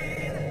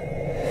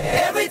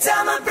 Every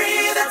time I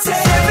breathe, I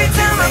take. Every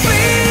time I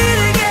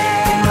breathe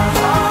again, my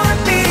heart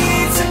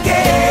beats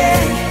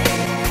again.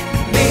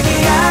 Baby,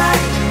 I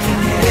can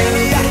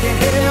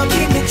help,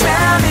 keep me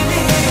drowning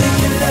in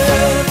your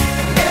love.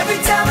 Every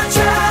time I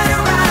try to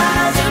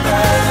rise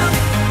above,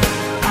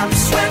 I'm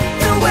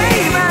swept away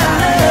by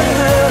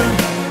love.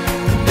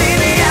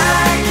 Baby,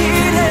 I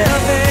can't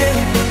help it,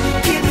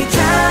 keep me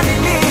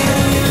drowning in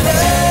your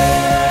love.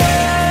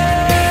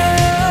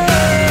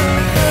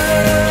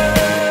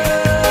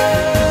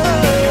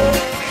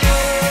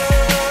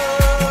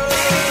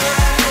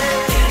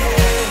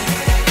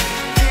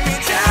 Keep me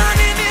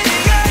drowning in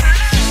your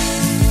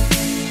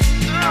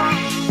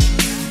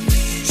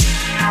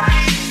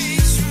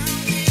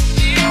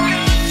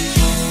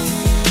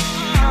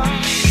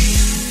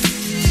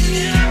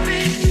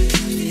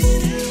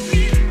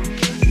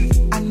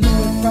I knew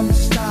it from the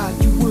start,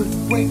 you would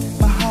break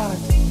my heart,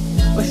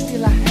 but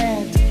still I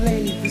had to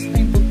play this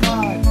painful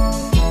part.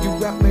 You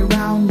wrapped me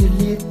around your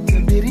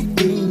little bitty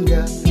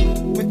finger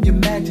with your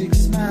magic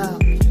smile.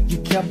 You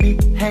kept me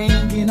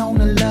hanging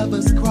on a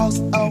lover's cross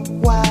a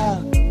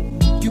while.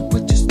 You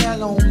put your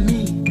spell on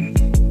me,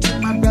 took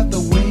my breath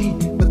away,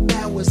 but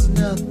there was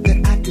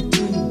nothing I could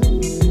do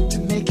to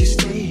make you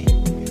stay.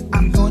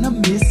 I'm gonna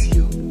miss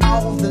you,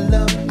 all the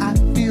love I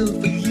feel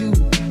for you.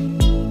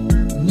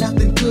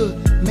 Nothing could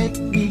make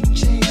me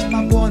change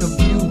my point of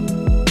view.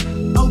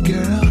 Oh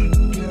girl,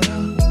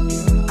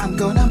 I'm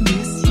gonna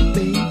miss you,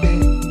 baby.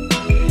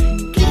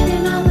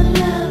 Given all the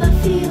love I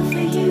feel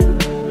for you,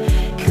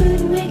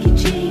 couldn't make you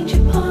change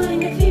your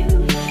point of view.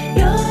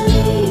 You're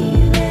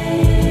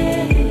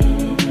leaving.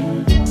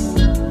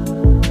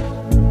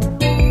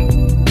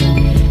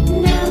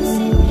 Now I'm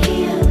sitting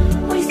here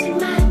wasting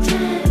my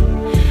time.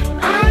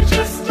 I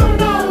just don't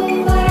know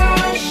what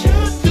I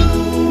should do.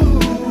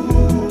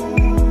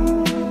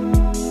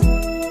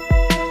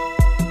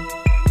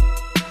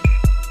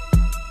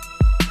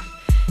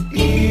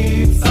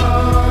 It's a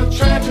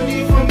tragedy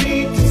for me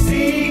to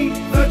see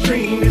the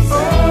dream is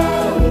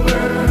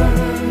over,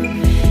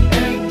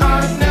 and I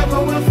never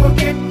will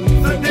forget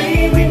the day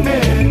we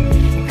met.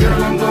 Girl,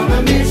 I'm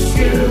gonna miss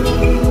you.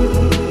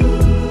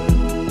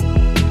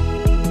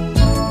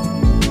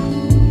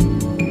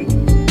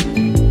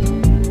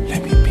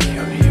 Let me be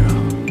your hero.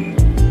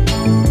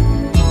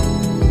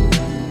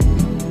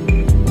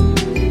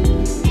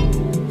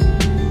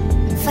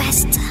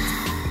 Faster.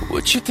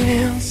 Would you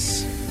dance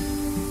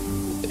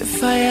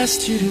if I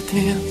asked you to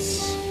dance?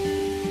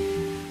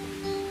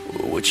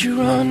 Or would you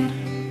run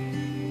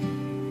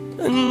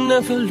and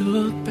never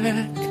look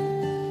back?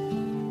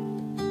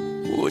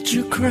 Would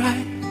you cry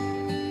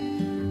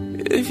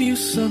if you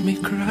saw me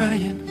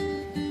crying?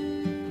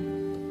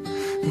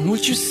 And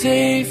would you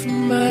save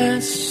my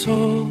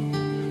soul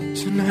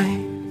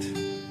tonight?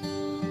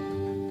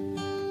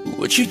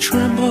 Would you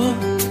tremble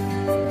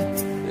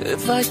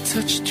if I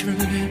touched your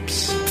lips?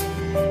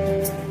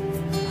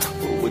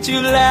 Or would you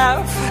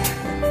laugh?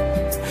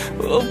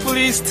 Oh,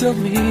 please tell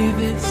me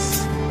this.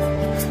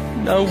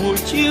 Now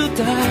would you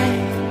die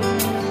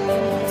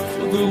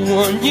for the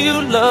one you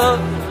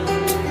love?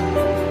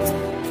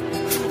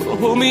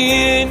 Hold me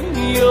in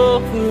your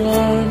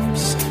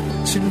arms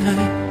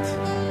tonight.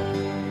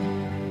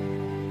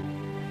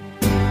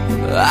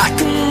 I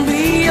can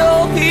be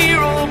your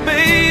hero,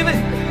 baby.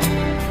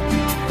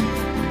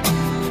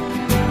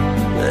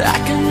 I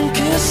can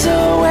kiss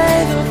away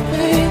the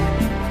pain.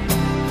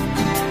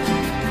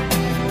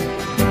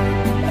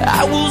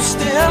 I will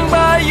stand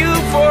by you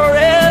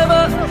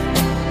forever.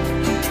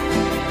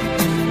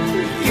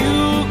 You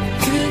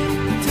can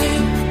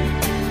take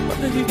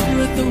my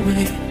breath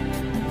away.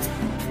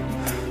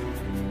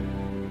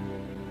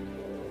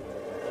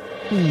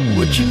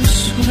 Would you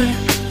swear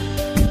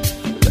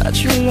that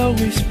you'll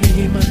always be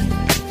mine?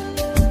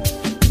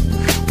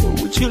 Or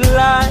would you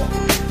lie?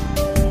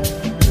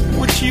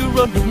 Would you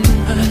run and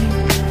hide?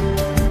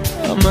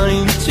 Am I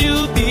in too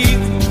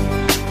deep?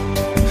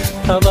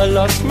 Have I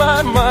lost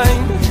my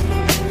mind?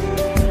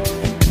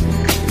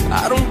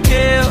 I don't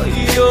care,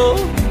 you're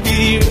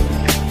here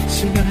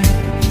tonight.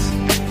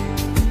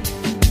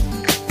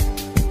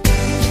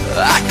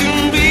 I can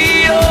be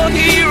your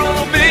hero,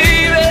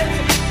 baby.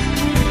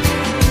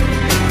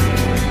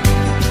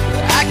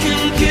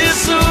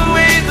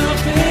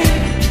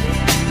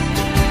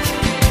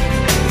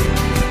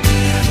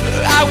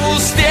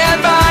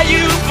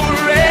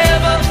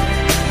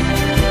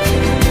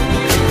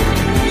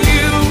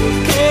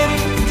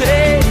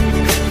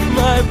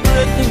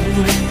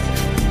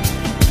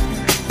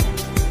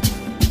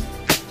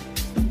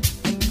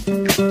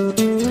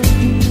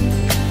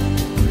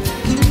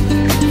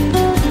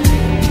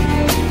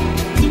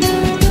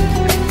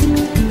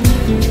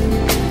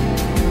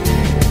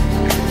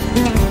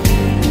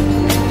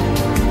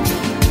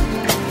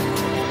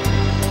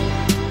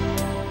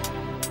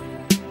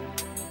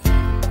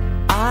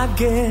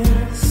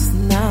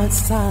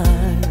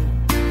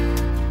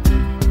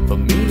 time for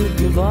me to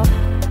give up.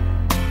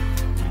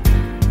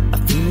 I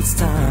feel it's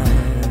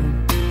time.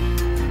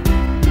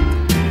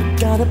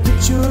 Got a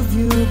picture of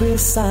you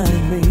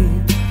beside me.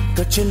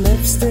 Got your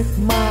lipstick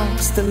mark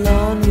still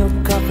on your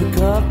coffee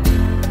cup.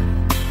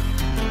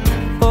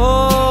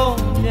 Oh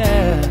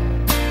yeah.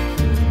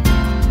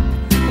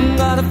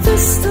 Got a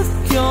fist of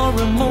pure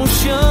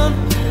emotion.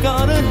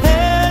 Got a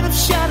head of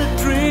shattered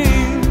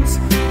dreams.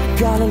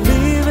 Gotta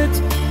leave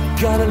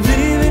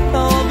it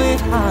all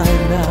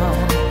behind now.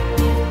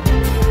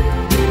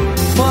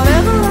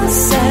 Whatever I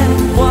said,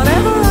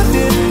 whatever I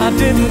did, I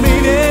didn't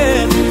mean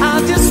it. I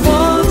just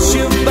want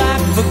you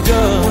back for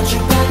good. Want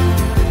you back,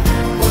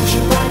 want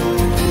you back,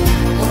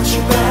 want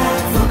you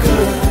back for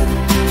good.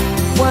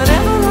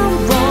 Whenever I'm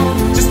wrong,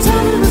 just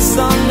tell me the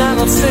song and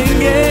I'll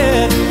sing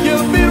it.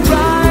 You'll be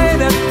right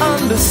and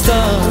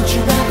understood. Want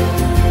you back,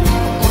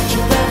 want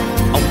you back,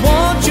 I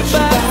want you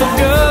back for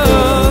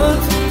good.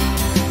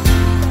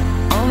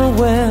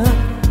 Unaware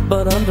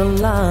but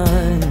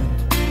underlined,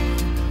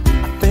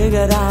 I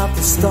figured out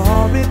the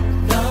story.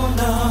 No,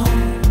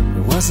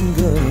 it wasn't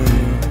good.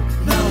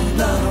 No,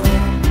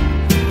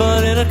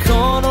 but in a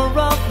corner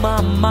of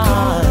my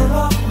mind,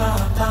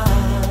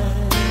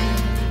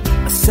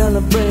 I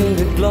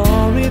celebrated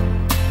glory.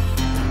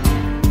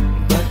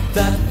 But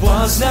that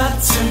was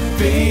not to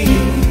be.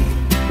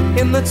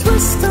 In the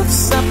twist of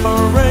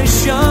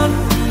separation,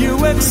 you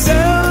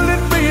excelled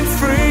at being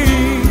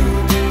free.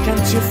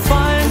 Can't you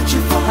find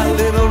a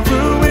little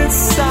room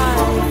inside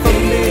for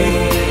me?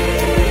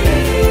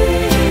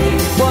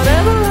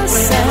 Whatever I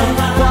said,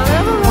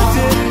 whatever I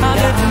did, I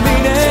didn't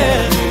mean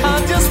it. I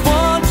just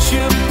want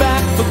you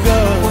back for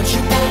good. Want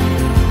you back,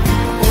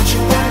 want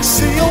you back.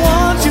 See, I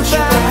want you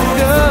back for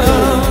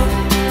good.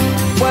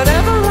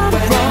 Whenever I'm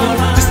wrong,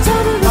 just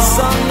tell me the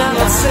song and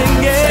I'll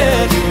sing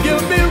it.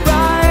 You'll be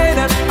right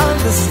and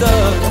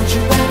understood. Want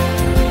you back,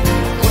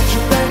 want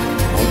you back.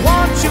 I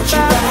want you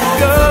back for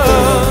good.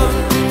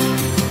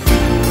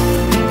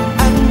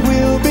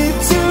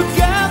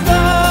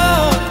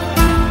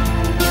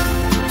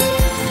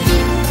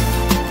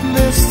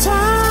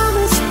 Time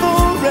is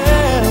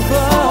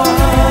forever.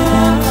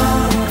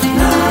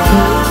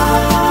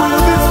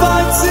 We'll be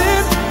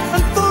fighting,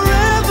 and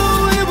forever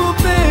we will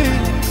be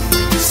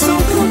so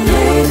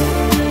complete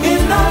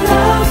in our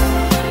love.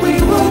 We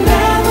will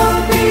never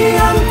be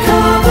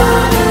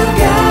uncovered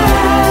again.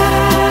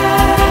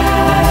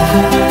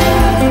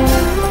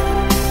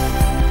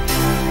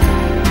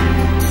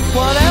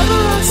 Whatever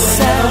I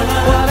said,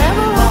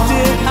 whatever I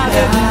did, I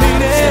didn't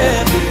mean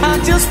it. I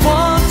just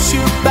want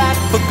you back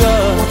for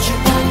good.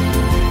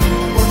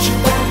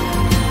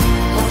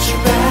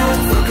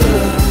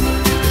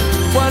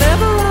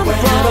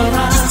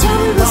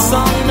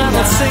 Song and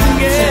I'll sing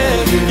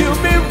it.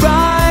 You'll be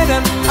right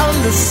and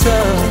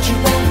understood.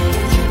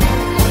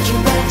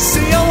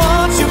 See, I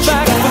want you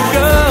back for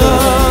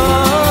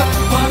good.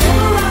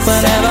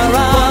 Whenever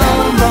I'm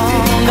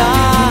wrong,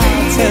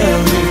 I'll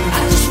tell you. I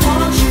just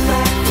want you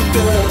back for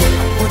good.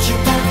 Want you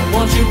back,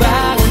 want you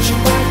back, want you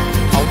back.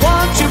 I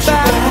want you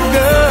back for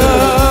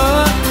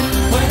good.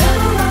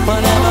 Whenever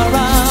I'm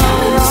wrong,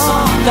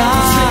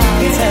 I'll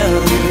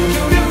tell you.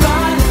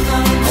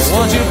 I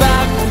want you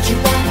back,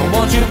 I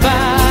want you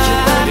back.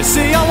 You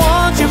see, I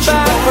want you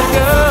back for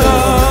good.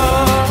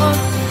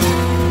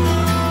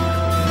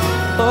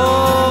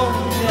 Oh,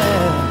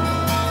 yeah.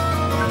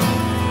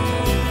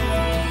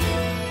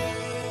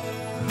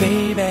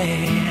 Baby,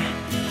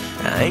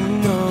 I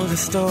know the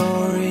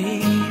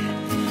story.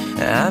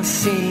 I've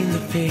seen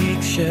the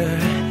picture.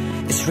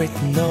 It's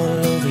written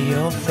all over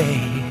your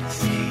face.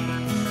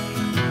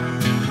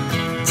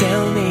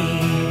 Tell me,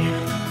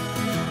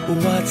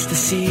 what's the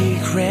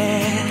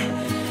secret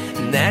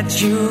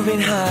that you've been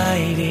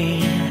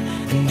hiding,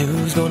 and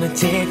who's gonna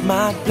take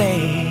my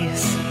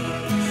place?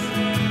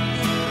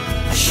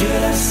 I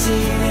should have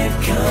seen it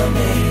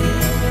coming.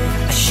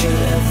 I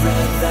should have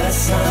read the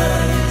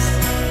signs.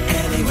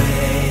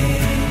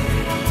 Anyway,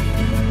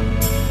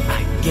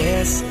 I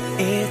guess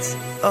it's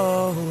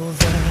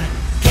over.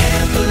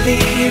 Can't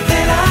believe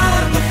that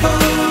I'm a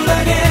fool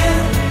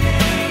again.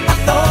 I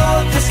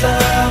thought this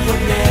love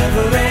would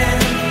never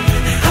end.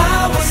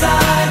 How was I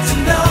to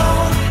know?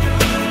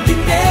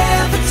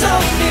 Never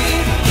told me.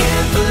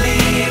 Can't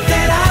believe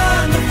that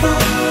I'm a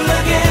fool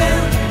again.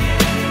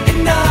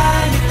 And I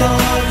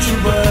thought you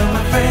were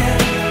my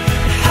friend.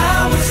 How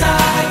was I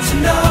to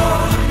know?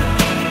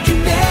 You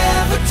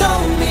never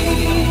told me.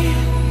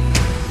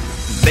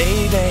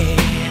 Baby,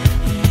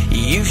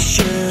 you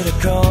should have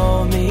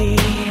called me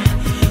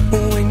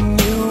when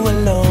you were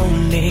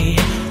lonely,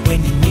 when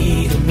you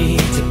needed me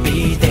to be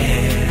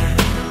there.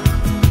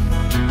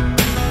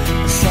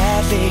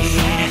 Sadly,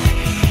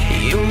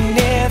 you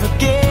never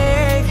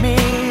gave me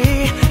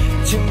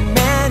too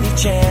many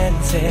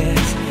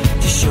chances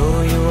to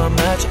show you how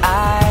much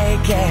I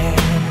care.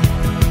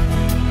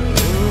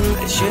 Ooh,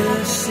 I should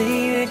have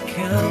seen it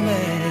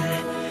coming.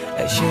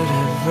 I should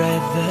have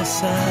read the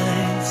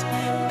signs.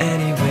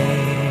 Anyway,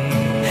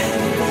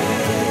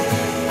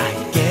 I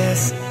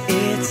guess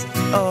it's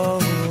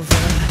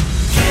over.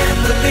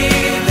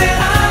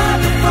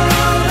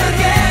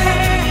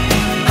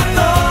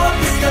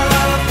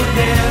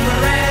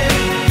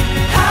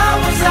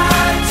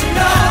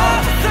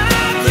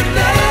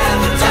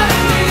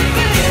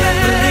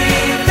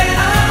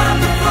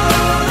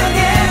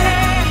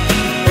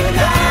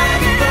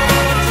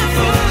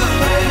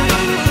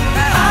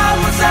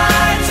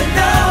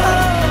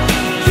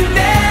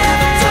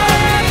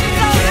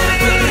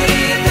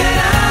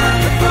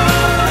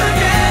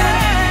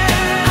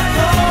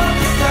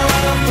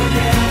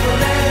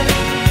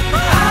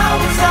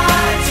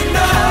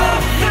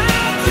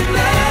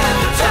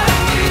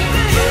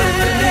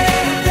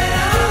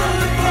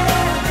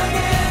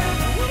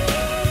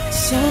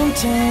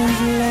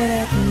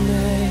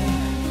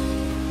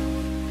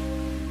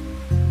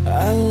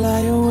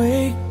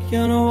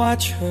 gonna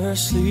watch her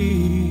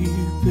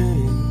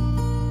sleeping.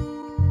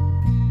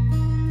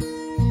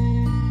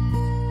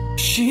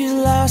 She's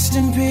lost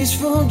in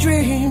peaceful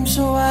dreams,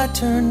 so I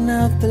turn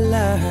out the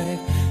light,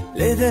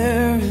 lay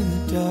there in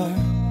the dark.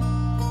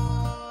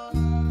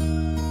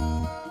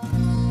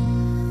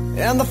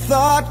 And the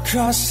thought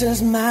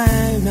crosses my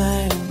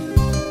mind,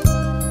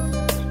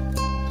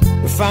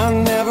 if I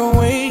never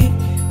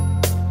wake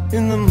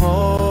in the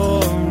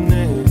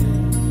morning,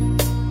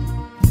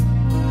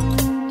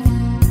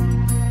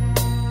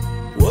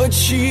 would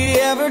she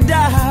ever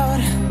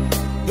doubt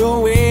the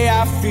way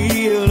I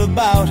feel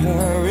about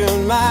her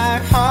in my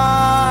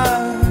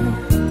heart?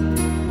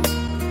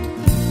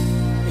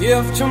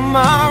 If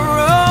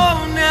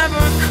tomorrow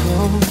never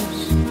comes,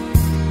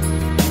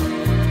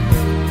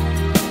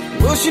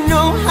 will she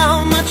know how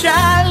much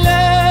I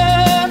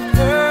love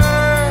her?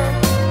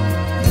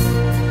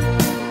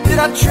 Did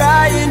I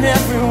try in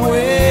every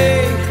way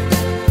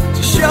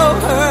to show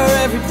her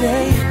every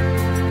day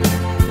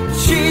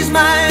she's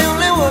my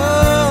only one?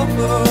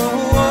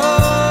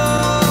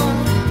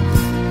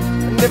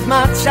 If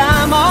my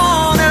time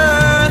on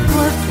earth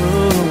were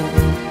through,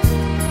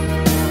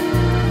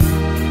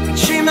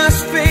 she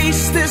must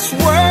face this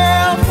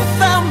world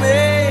without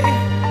me.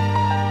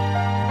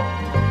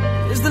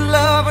 Is the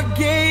love I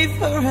gave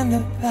her in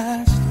the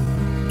past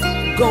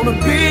gonna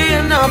be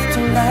enough to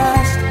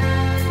last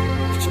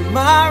if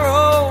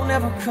tomorrow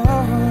never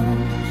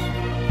comes?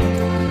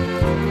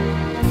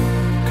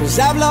 'Cause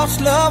I've lost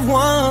loved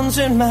ones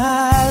in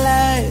my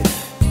life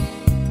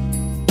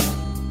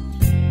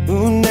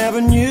who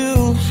never knew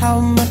how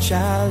much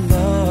I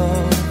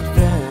loved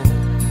them.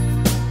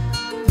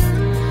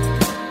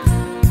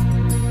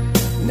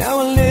 Now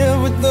I live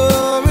with the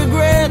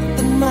regret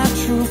that my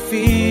true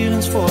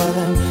feelings for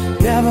them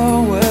never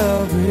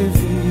will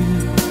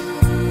reveal.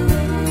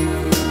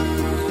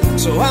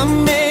 So I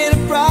made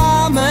a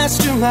promise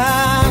to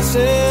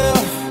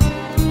myself,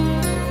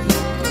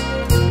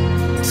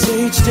 say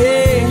each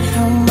day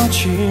how much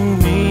he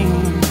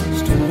means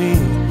to me,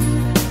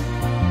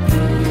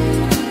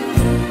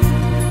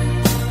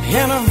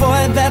 and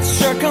avoid that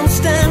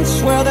circumstance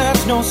where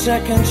there's no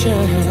second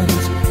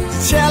chance.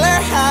 Tell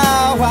her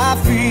how I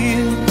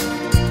feel.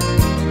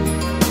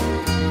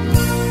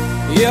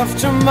 If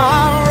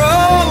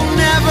tomorrow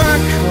never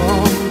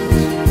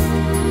comes,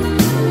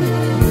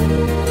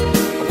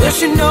 will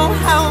she know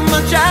how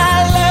much I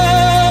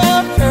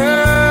love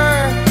her?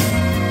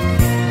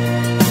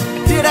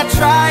 Did I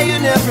try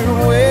in every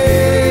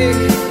way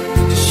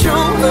to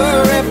show her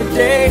every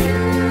day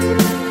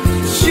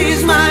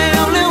she's my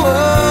only one?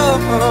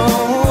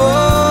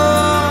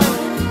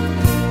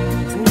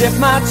 And if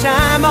my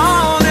time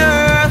on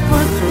earth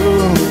were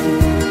through,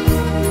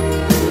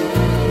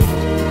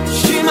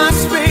 she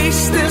must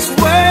face this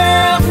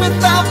world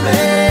without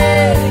me.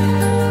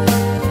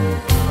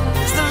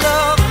 Is the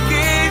love I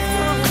gave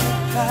her in the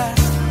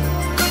past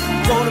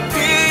gonna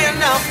be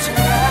enough to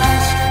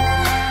last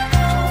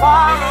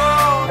tomorrow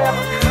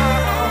never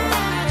comes?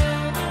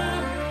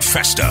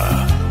 Festa.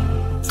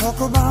 Talk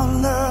about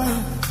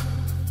love,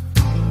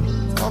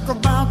 talk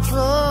about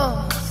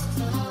trust,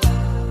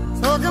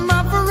 talk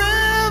about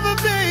forever,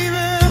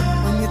 baby.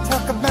 When you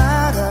talk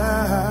about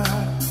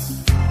us,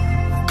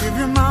 I give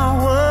you my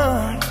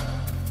word,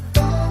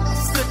 I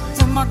stick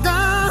to my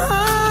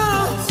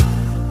guns.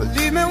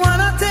 Believe me when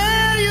I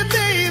tell you,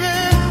 baby,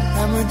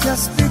 and we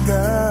just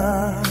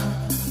begun.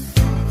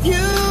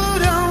 You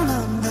don't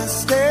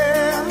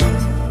understand,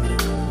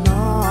 no,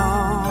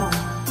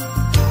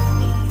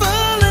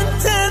 full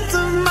intent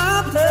of my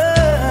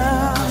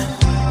love.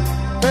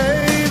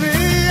 Baby,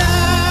 I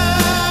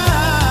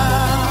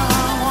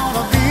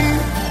wanna be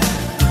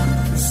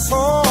the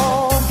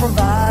sole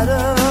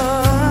provider,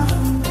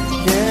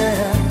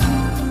 yeah.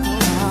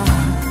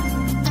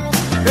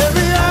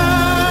 Baby, I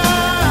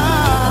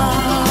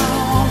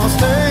wanna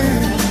stay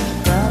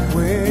that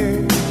way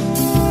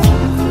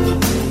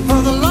for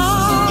the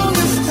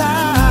longest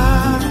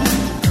time.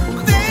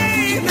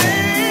 Baby,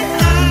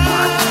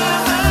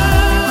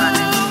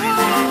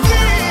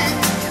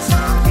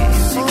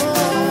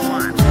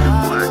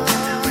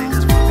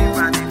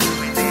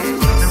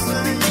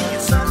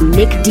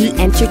 Nick D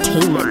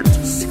Entertainment.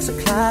 6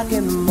 o'clock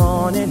in the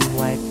morning,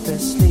 wipe the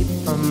sleep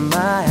from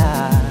my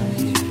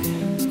eyes.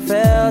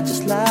 Felt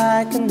just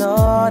like an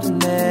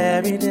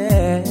ordinary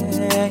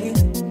day.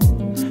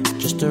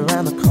 Just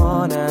around the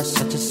corner,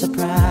 such a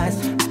surprise.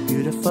 A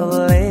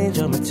beautiful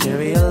angel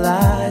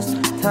materialized.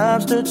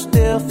 Time stood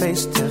still,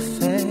 face to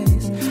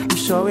face. I'm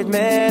sure we'd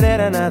met at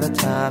another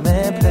time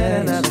and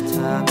place.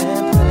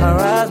 Our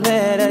eyes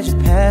met as you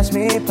passed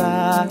me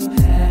by.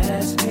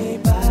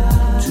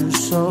 Two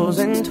souls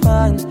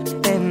entwined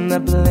in the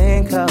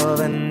blink of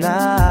an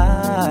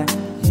eye,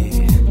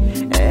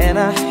 yeah. And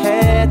I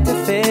had to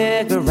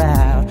figure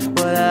out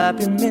what I've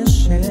been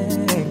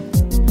missing.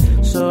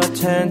 So I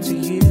turned to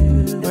you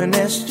and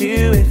asked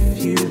you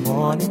if you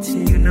wanted to.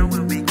 You know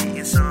we'll be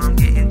getting some,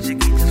 getting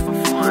jiggy just for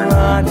fun.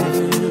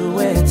 Rendezvous,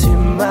 where to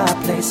my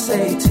place,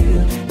 say to,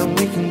 and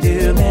we can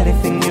do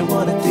anything you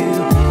wanna do.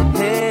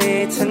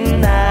 Hey,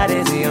 tonight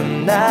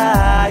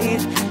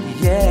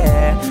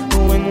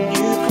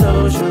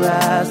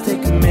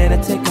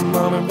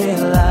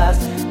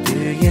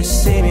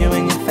just see me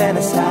when you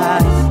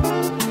fantasize.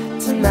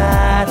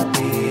 Tonight will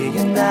be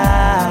your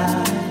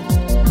night.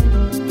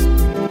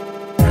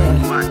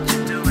 What you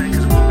doing?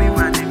 'Cause we'll be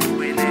riding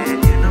with it.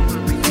 You know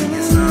we'll be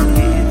getting some,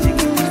 getting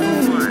jiggy just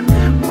for fun.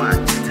 What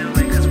you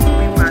doing? 'Cause we'll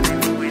be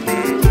riding with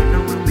it. You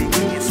know we'll be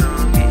getting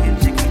some, getting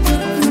jiggy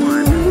just for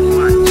fun.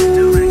 What you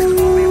doing? 'Cause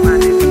we'll be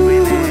riding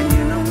with it.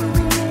 You know we'll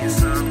be getting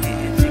some,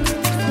 getting jiggy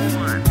just for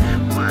fun.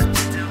 What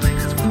you doing?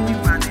 'Cause we'll be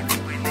riding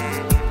with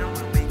it. You know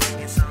we'll be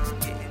getting some,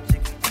 getting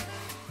jiggy just for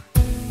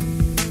fun.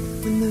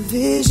 When the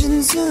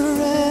visions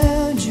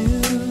around you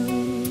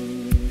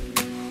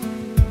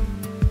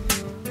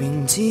bring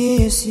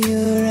tears to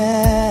your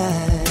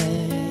eyes,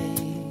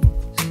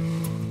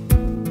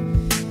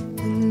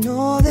 and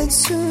all that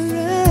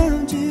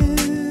surround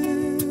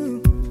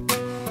you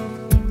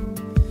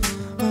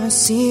are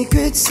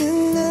secrets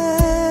and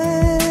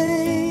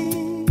lies.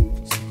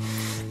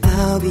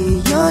 I'll be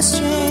your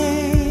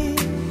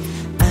strength,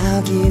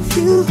 I'll give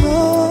you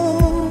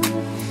hope,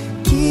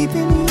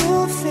 keeping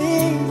your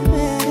faith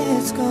when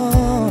it's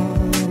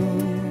gone.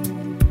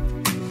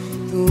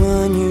 The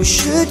one you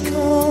should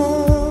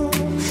call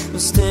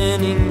was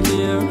standing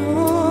here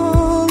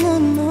all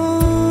alone.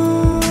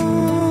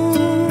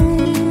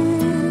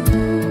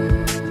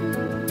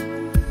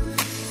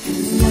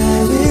 And I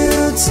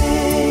will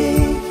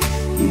take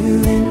you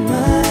in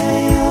my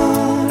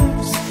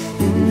arms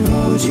and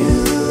hold you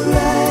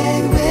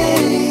right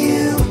where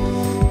you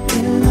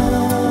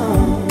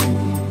belong,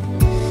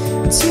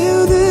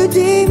 till the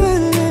day my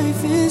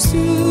life is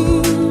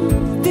through.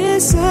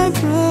 This I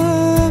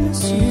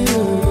promise you.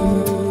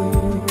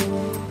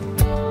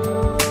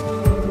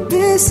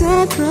 This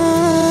I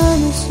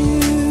promise you.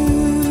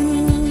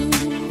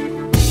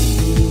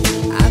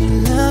 I've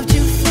loved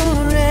you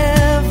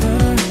forever,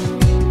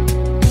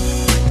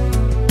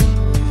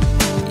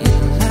 in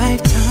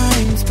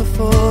lifetimes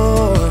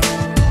before,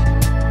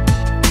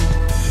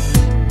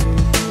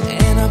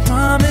 and I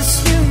promise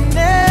you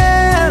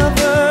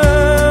never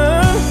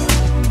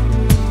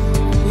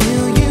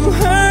will you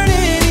hurt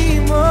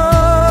anymore.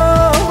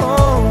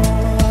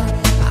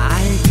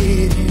 I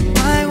give you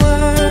my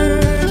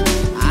word,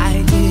 I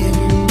give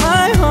you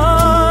my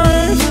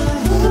heart.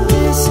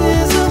 This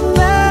is a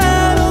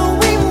battle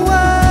we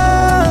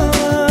won,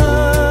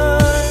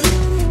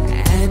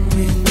 and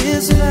with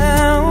this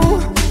vow,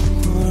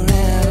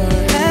 forever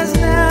has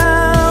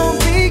now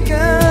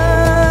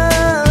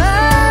begun.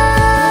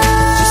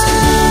 Just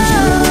close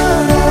your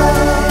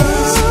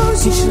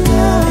eyes, you should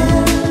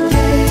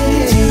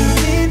engage,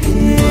 and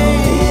know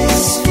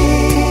this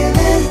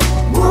feeling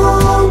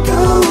won't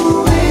go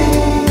away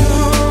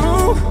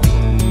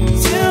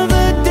till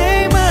the day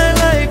my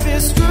life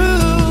is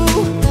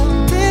through.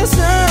 This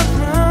I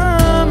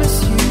promise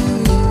you.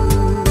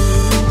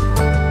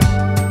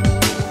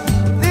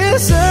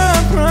 This I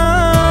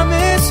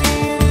promise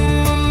you.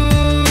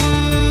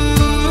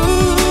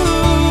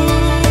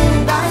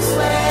 And I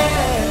swear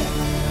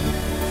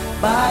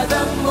by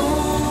the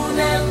moon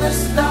and the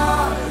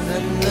stars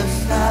and the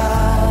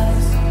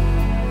stars,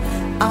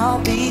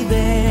 I'll be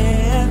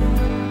there.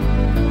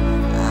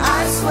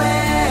 I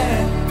swear,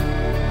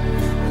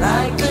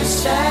 like the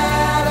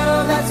shadow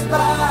that's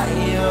by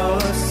your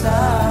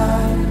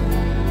side,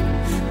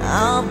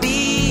 I'll be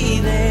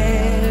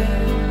there,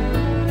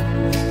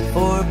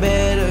 for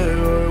better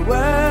or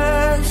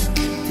worse,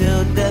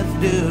 till death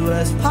do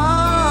us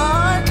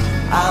part.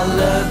 I'll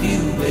love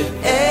you with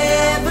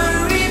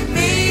every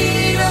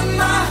beat of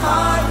my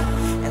heart,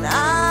 and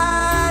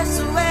I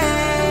swear.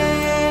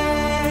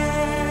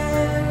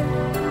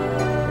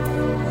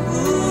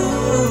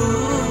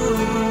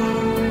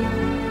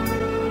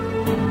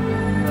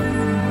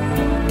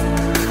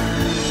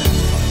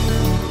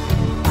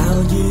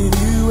 I'll give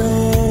you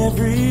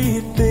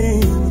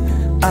everything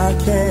I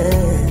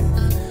can.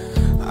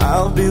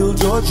 I'll build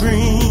your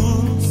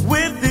dreams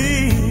with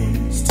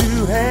these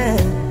two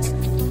hands.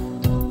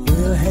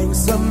 We'll hang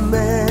some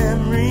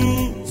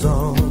memories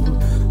on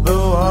the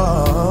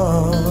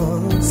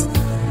walls.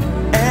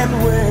 And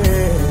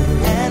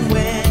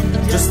when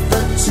just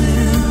the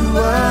two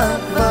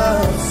of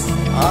us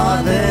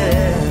are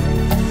there,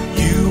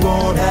 you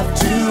won't have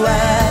to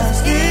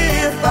ask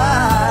if I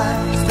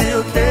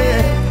still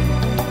care.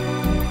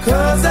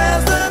 'Cause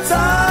as the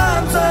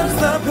time turns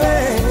the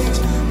page,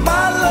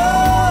 my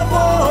love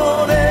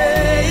won't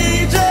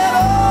age at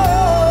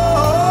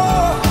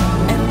all.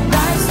 And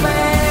I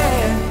swear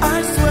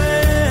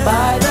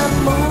by the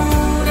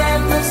moon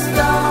and the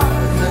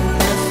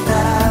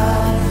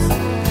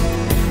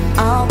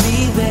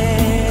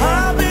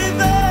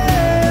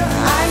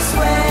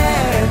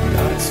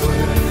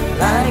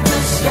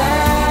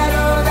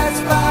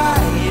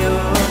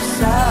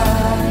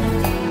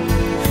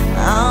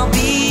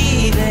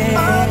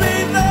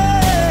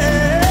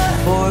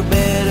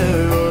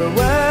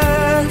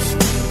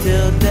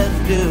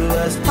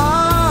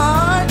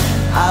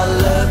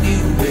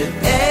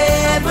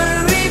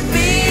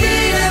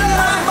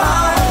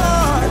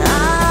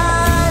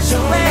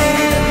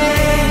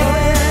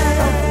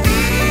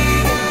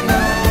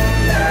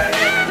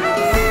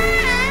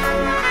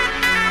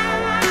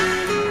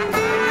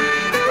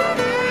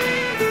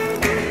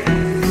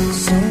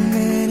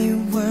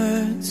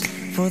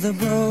for the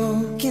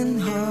broken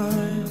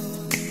heart.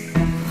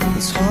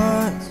 It's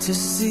hard to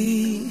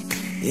see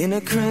in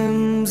a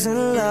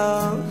crimson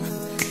love,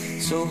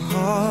 so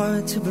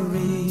hard to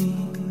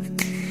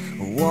breathe.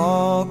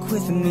 Walk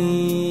with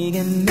me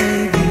and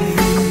maybe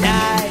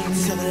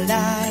nights of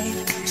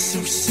light so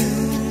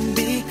soon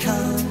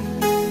become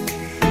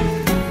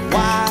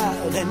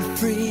wild and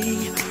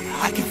free.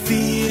 I can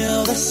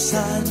feel the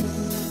sun.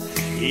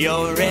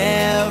 Your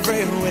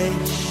every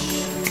wish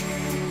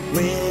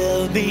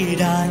will be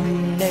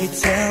done. They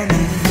tell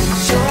me,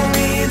 show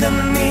me the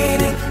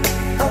meaning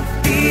of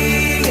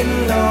being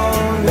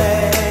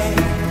lonely.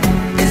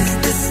 Is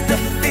this the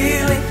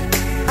feeling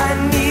I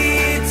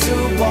need to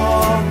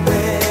walk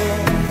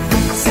with?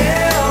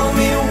 Tell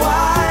me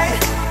why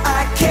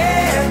I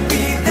can't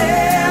be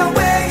there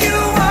where you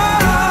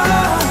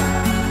are.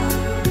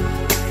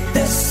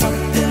 There's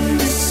something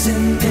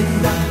missing in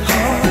my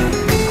heart.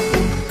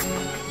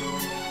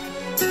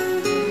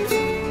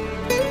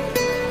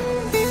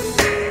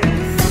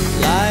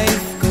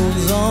 Life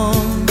goes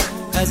on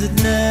as it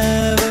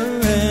never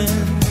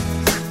ends.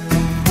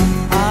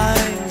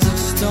 Eyes of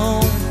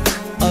stone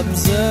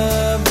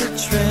observe the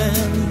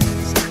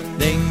trends.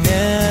 They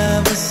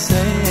never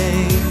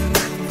say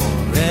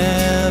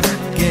forever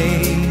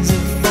gaze.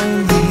 If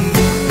only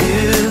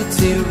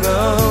beauty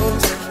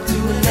rose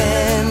through an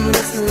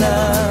endless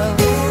love.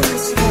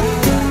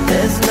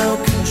 There's no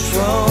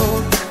control.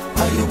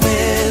 Are you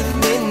with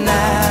me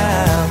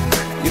now?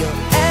 Your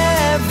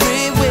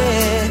every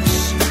wish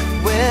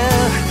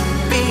will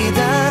be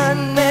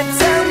done. And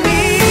tell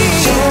me,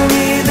 show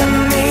me the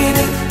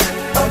meaning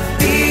of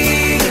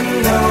being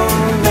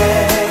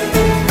lonely.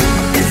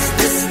 Is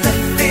this the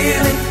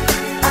feeling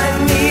I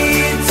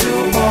need to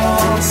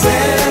walk?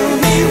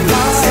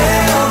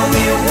 Tell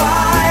me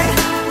why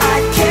I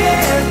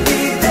can't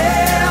be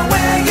there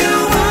where you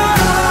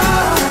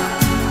are.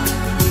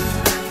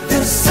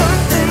 There's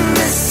something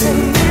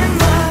missing in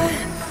my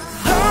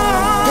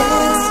heart.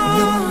 There's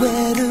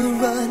nowhere to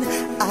run.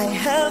 I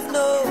have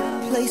no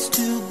place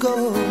to go.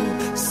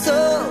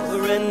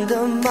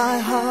 Surrender my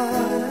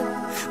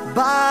heart,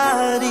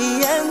 body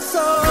and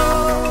soul.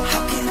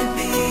 How can it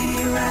be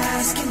you're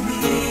asking me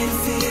to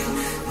feel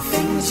the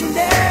things you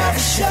never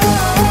show?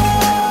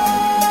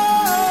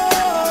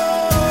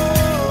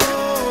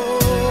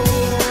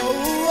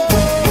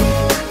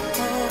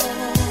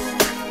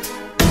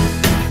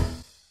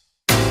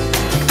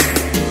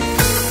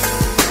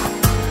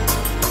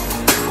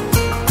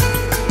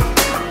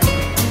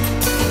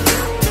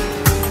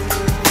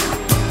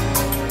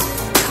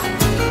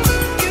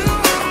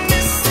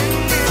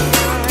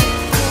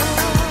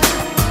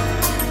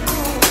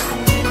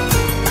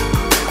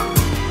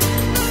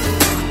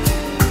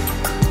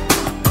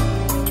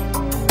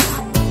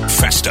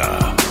 Festa,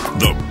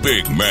 the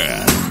big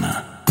man.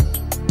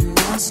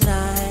 Last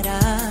night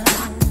I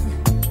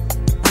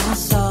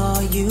saw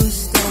you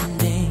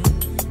standing,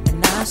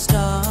 and I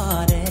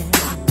started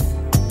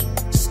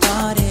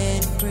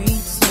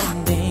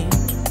pretending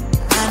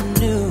I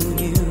knew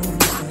you,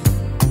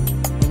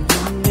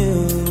 and you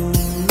knew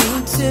me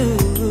too.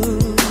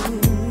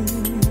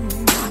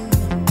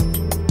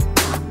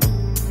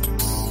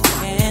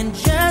 And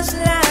just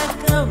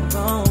like a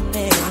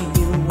romance,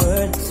 you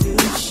were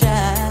too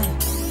shy.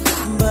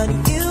 But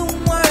you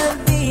weren't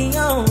the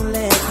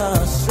only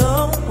cause, so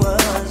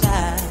was I.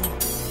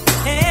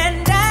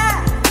 And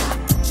I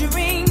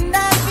dreamed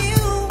of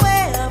you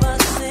ever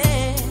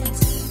since.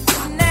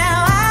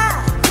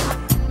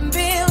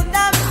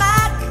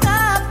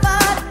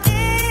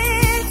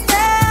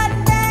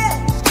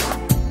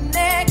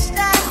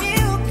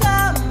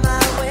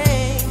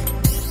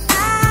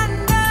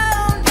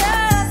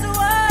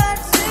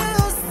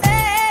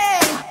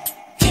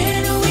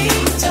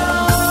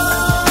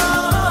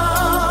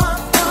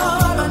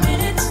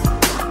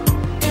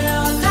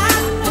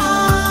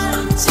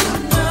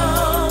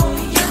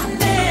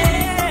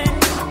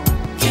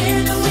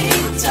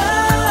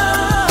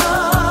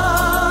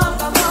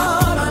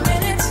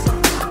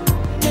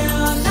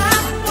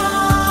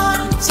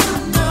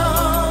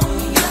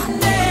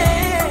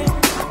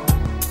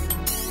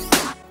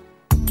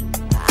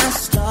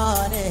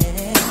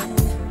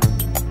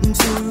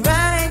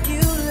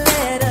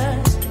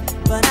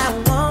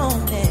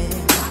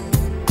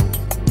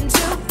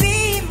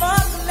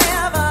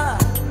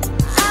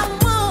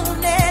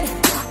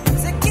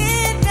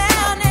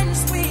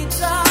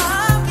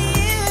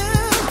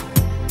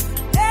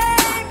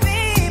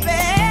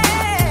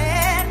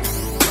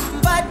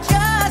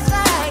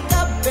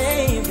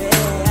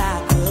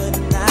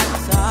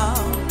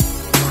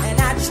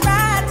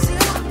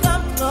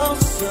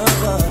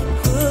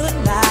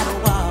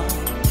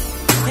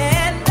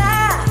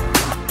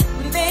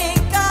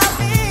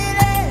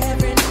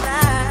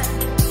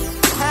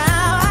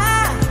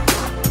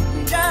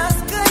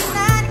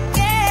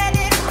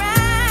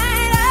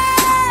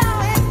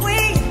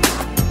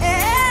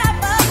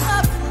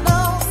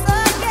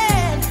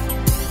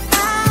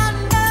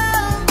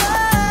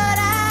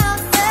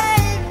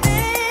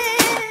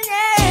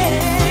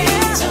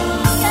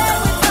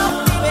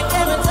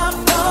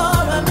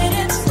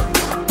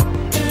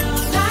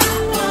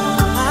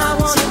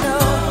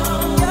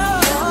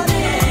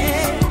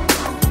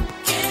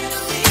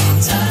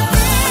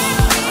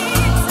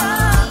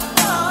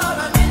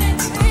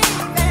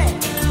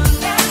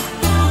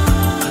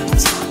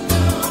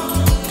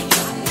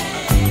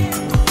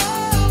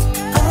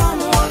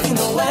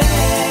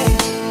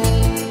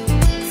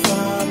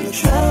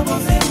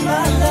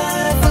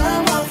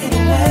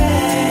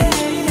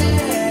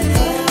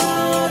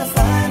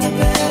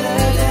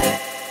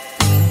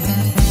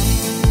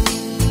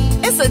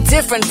 a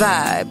different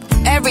vibe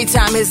every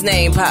time his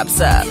name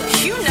pops up.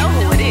 You know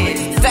who it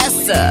is.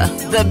 Festa,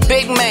 the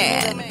big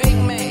man.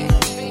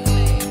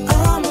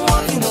 I'm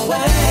walking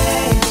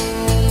away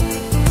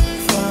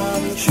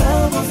from the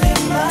troubles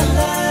in my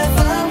life.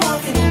 I'm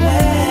walking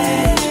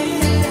away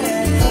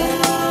to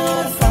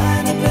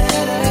find a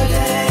better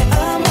day.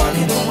 I'm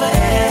walking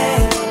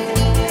away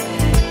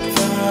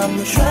from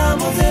the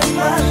troubles in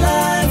my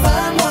life.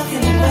 I'm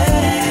walking away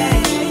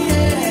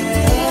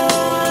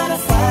to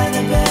find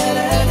a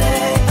better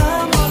day.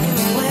 I'm walking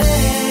away.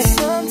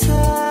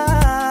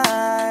 Sometimes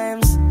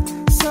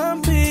some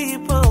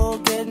people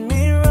get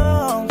me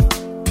wrong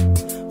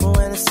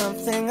when it's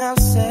something I've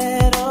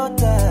said or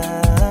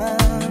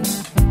done.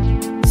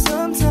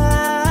 Sometimes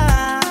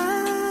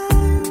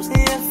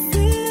you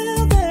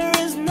feel there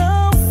is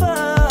no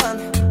fun.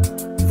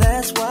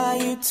 That's why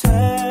you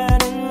turn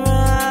and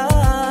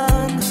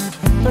run.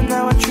 But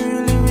now I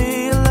truly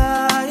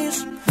realize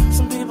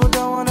some people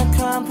don't wanna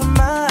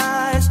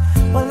compromise.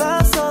 Well,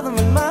 I saw them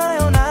with my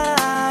own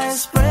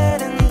eyes,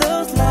 spreading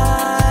those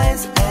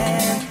lies.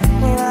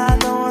 And well, I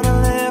don't wanna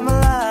live my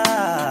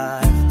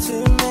life.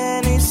 Too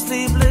many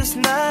sleepless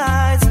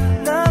nights,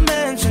 not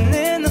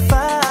mentioning the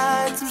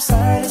fights. I'm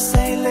sorry to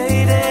say,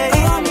 lady,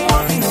 I'm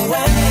walking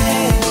away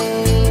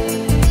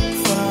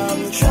from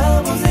the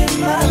troubles in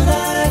my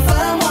life.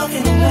 I'm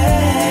walking away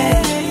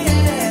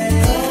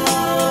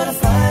to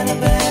find a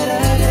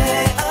better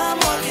day. I'm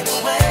walking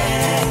away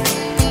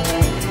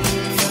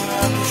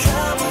from the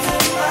troubles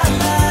in my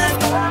life.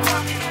 I'm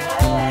walking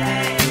away.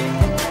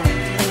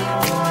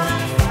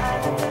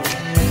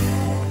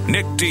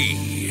 Nick D.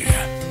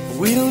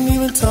 We don't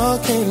even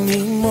talk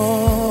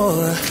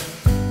anymore,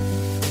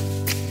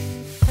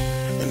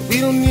 and we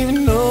don't even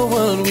know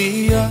what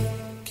we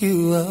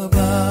argue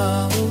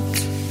about.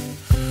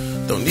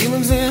 Don't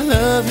even say I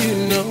love you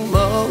no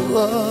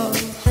more.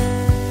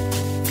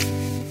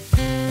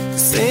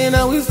 Saying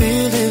how we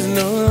feel is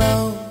no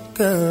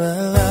longer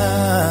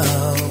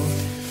allowed.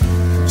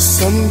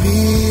 Some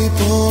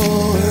people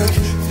work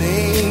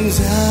things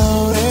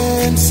out,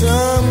 and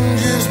some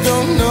just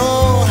don't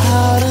know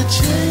how to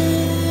change.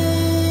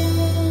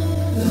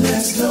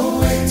 Let's go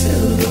wait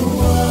till the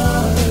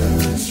water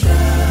runs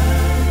dry.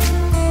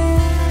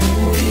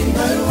 We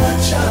might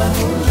watch our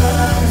whole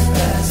lives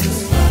pass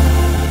us by.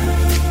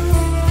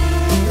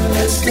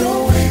 Let's go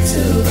wait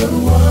till the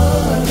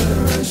water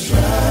runs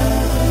dry.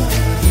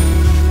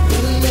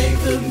 We'll make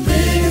the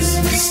biggest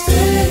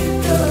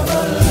mistake of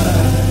our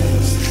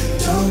lives.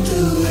 Don't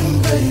do it,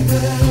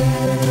 baby.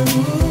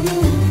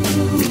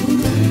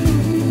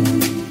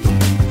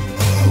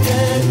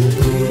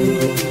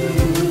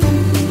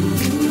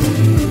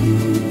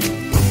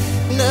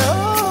 No,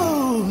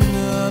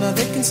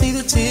 they can see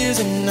the tears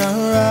in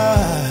our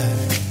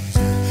eyes.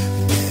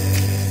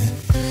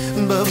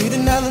 Yeah. But we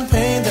deny the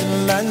pain that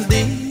lies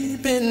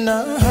deep in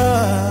our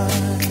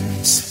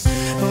hearts.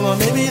 Well,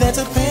 maybe that's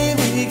a pain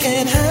we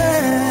can't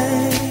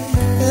hide.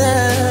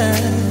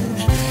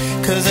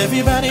 'Cause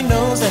everybody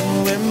knows that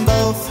we're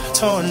both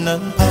torn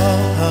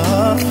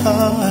apart.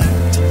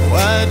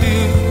 Why do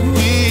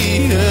we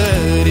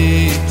hurt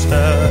each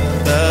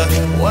other?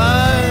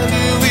 Why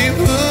do we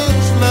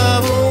push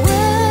love away?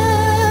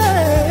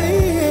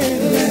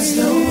 Let's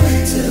go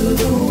wait till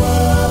the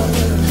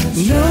water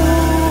runs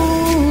dry.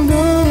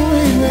 No,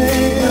 baby.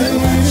 We might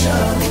watch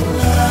our whole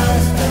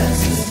lives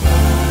pass us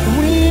by.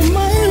 We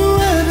might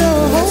wait a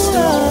whole Let's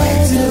go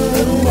wait till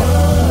the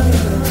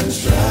water runs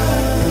dry.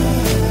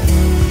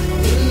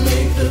 We'll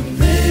make the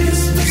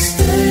biggest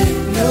mistake.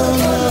 No,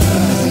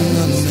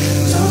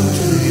 don't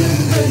do it,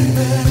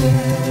 baby.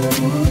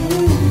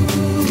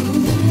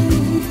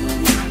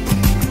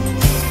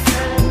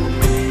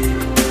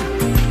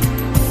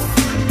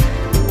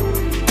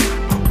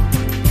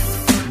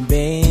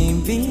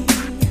 Baby,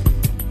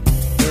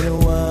 it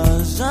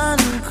was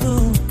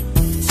uncool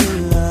to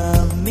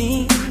love me,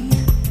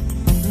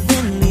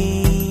 then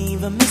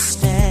leave me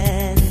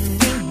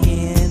standing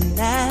here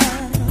now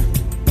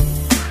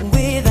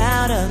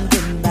without a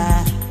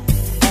goodbye.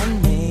 And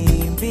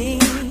maybe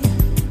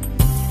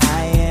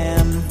I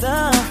am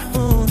the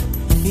fool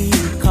you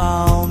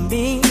call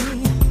me,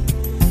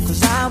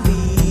 'cause I'll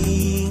be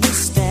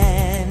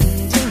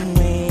standing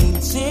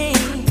waiting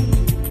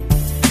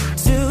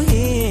to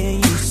hear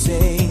you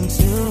say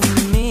to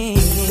me,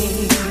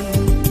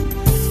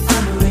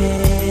 I'm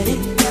ready,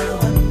 now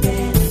I'm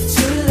ready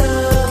to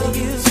love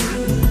you, to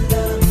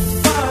love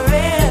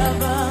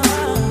forever.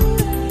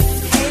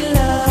 Hey,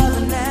 love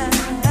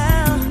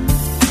now,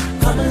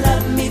 come and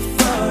love me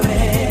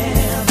forevermore.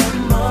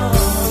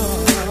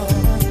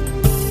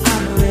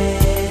 I'm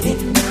ready,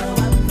 now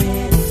I'm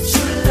ready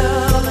to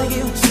love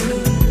you, to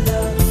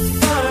love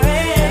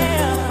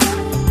forever.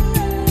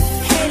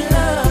 Hey,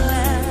 love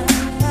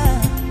now,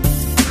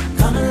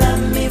 come and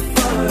love me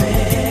forevermore.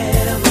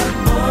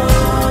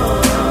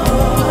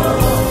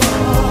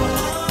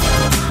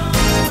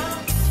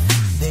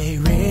 They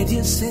read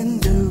you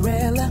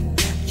Cinderella,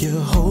 you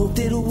hoped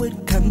it would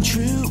come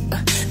true,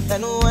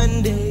 and one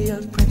day a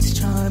Prince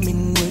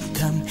Charming would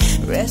come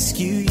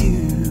rescue you.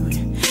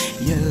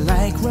 you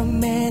like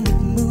romantic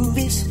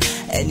movies,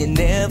 and you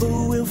never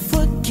will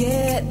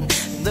forget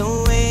the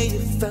way you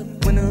felt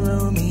when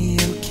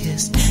Romeo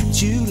kissed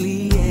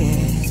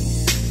Juliet.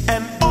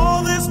 And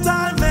all this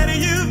time that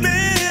you've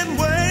been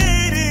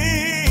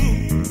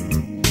waiting,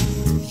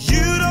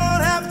 you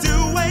don't have to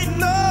wait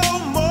no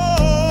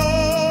more.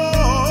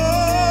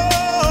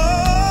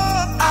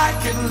 I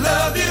can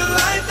love you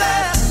like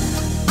that.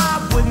 I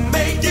would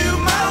make you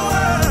my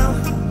world,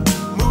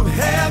 move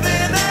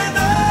heaven and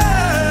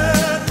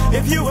earth.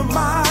 If you were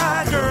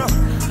my girl,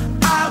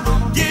 I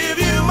will give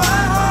you my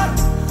heart,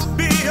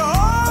 be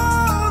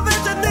all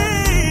that you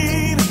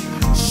need,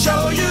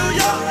 show you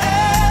your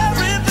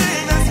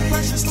everything that's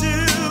precious to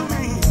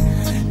me.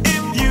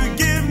 If you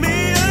give me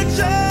a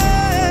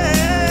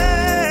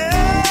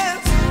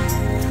chance,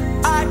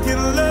 I can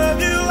love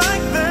you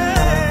like that.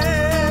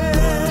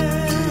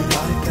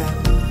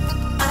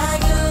 I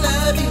can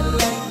love you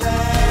like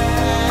that.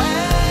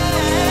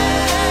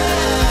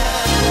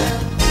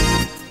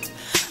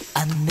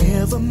 I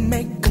never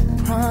make a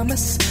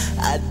promise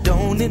I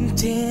don't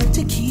intend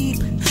to keep.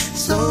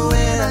 So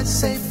when I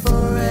say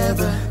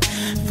forever,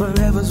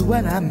 forever's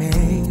what I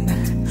mean.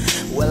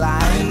 Well, I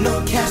ain't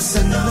no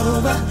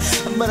Casanova,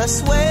 but I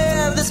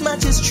swear this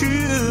much is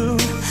true.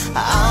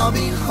 I'll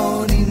be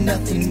holding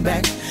nothing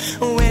back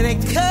when it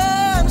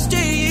comes to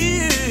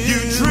you. You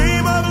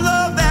dream of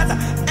love that's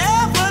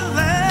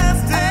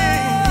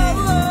everlasting.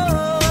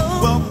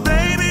 Well,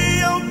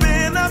 baby,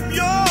 open up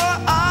your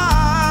eyes.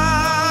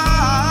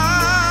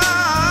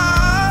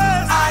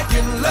 I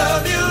can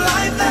love you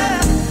like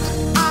that.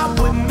 I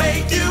would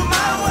make you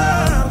my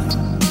world,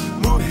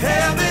 move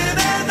heaven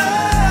and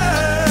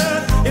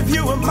earth. If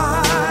you were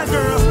my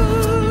girl,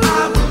 I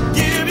would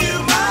give you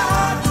my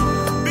heart,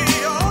 be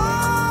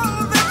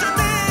all that you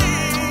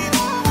need,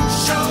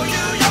 show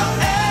you your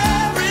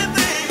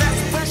everything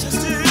that's precious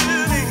to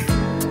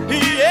me.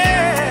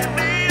 Yeah.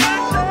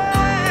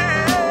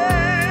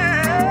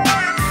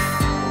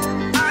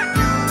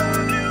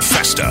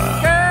 Festa.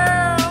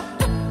 Girl,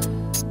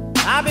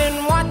 I've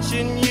been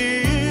watching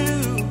you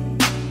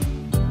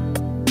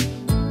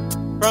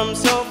from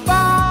so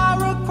far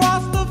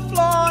across the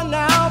floor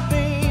now,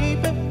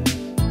 baby.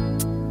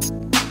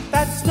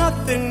 That's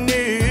nothing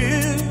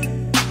new.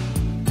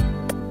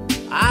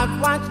 I've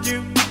watched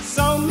you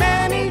so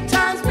many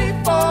times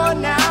before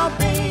now,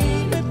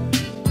 baby.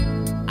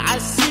 I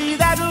see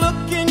that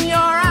look in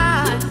your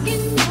eyes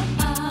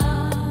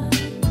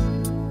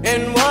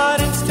and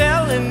what it's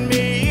telling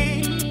me.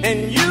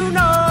 And you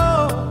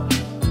know,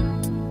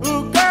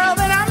 ooh, girl,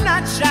 that I'm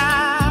not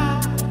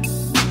shy.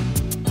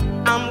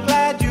 I'm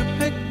glad you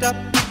picked up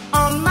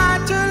on my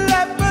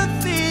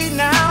telepathy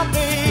now,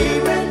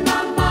 baby.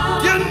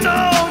 You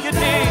know you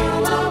did.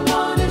 I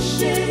wanna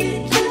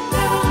shake you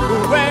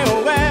down.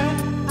 Well,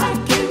 I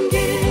can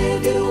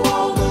give you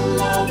all the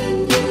loving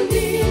you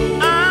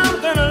need.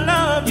 I'm gonna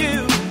love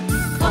you.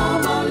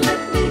 Come on,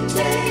 let me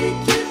take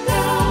you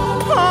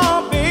down.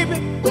 Oh, baby.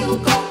 We'll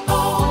go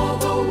all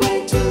the way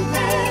to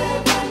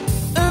heaven.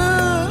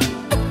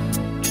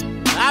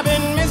 I've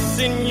been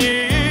missing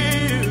you.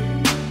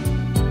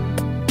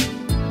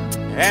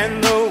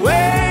 And the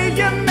way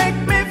you make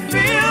me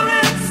feel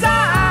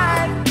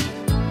inside.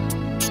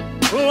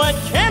 What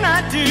can I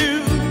do?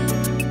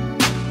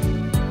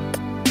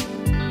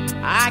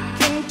 I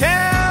can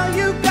tell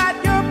you got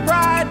your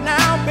pride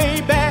now,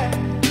 baby.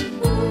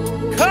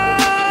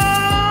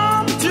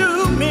 Come to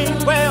me,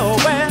 well,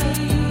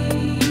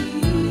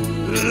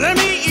 let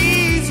me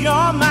ease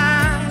your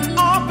mind,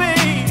 oh,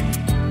 babe.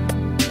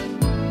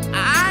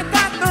 I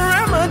got the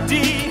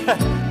remedy,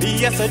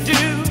 yes I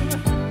do.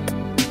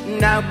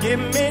 Now give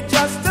me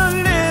just a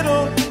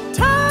little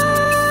time.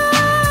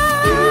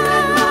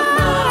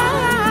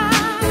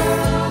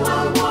 Girl, I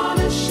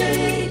wanna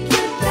shake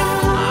you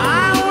down.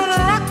 I wanna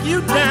rock you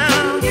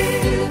down.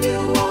 Give you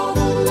all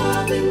the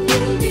loving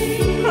you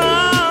need.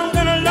 I'm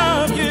gonna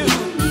love you.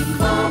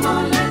 Come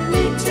on, let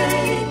me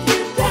take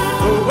you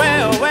down.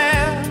 Well,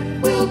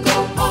 We'll go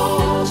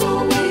all the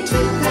way to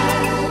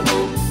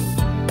heaven.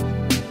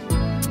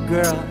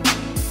 girl,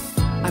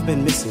 I've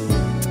been missing you.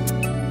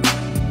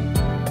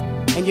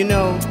 And you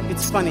know,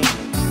 it's funny.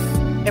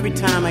 Every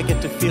time I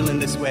get to feeling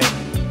this way,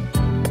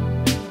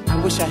 I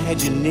wish I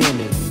had you near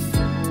me.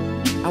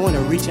 I want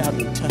to reach out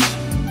and touch you.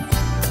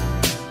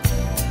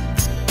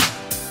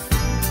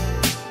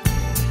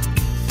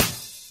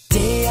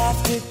 Day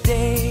after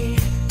day,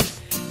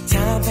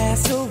 time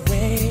passes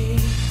away,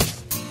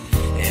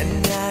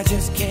 and I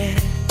just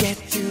can't get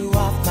you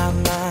off my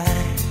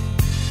mind.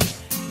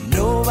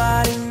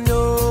 Nobody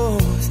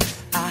knows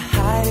I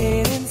hide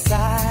it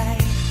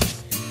inside.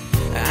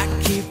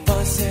 I keep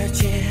on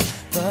searching,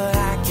 but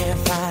I can't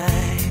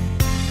find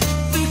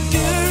the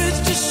courage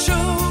to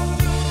show,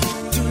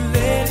 to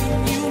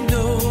letting you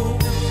know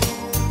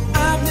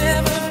I've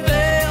never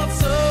felt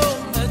so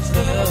much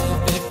love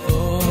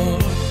before.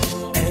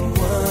 And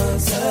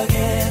once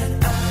again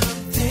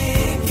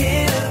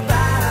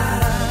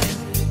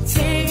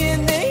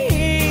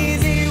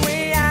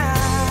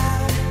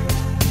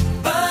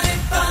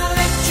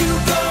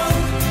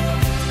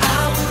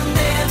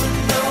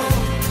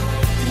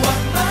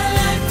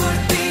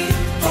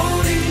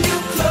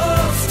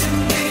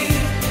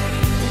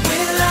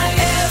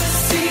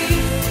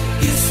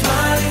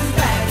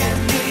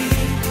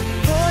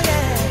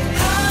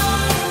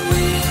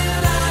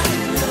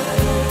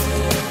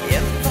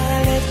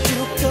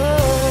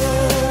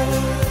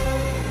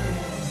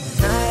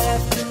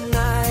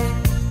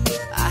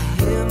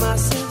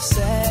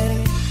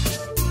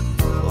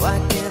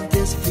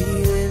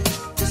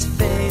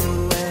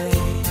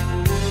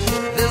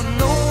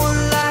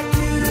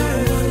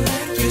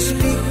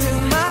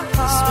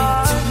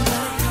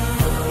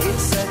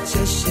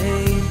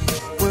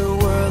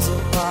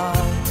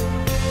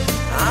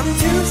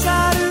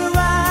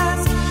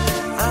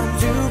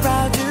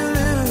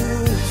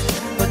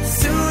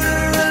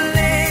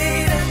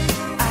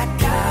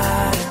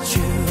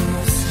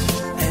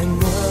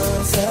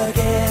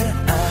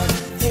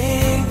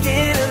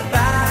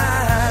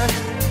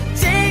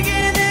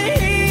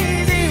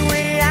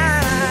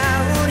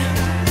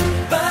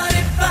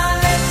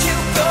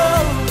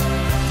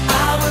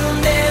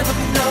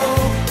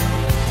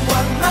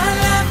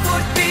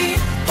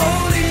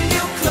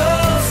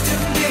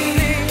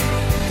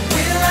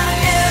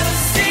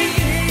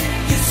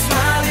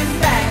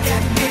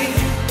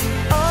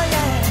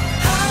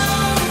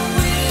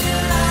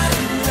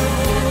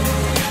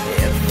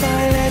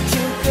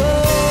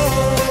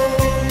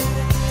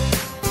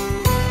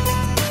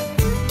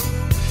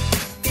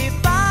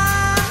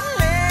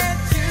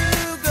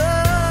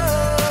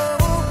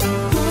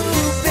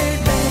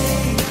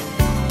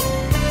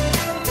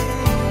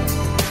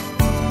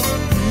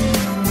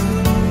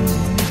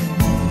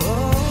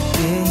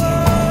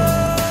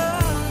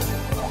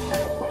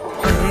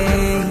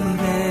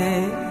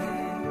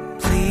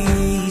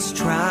please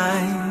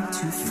try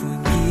to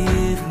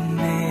forgive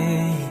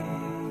me.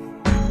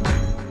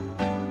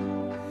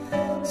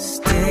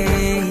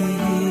 Stay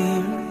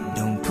here,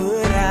 don't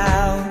put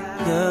out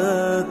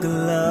the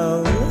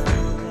glow.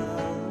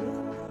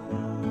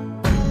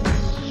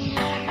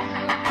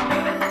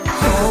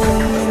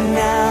 Hold me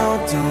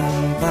now,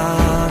 don't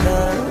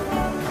bother.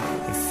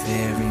 If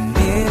every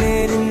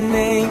minute it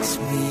makes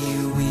me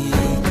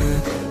weaker,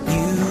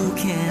 you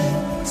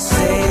can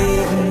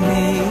save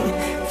me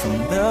from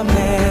the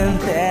man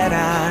that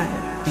I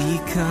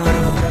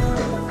become.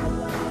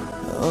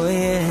 Oh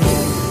yeah.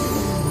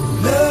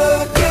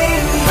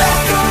 Looking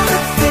back on the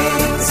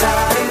things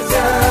I've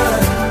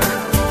done,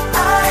 I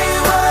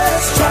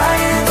was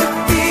trying to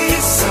be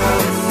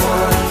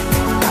someone.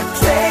 I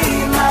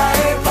played my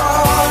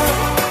part,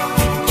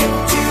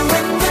 kept you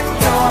in the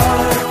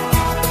dark.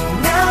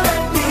 Now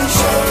let me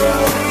show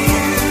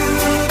you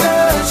the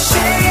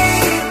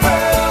shape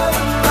of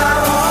my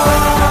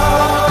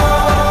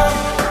heart.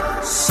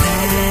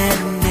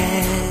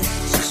 Sadness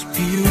is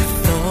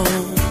beautiful.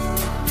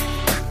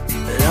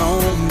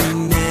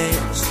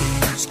 Loneliness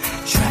is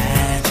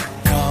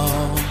tragical.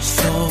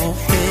 So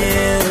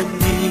help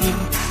me,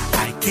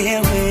 I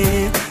can't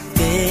with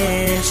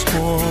this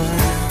boy.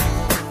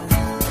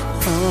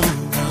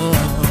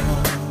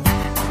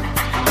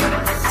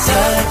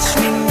 Touch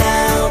me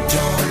now,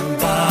 don't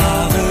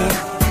bother.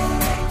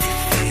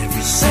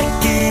 Every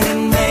second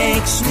it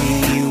makes me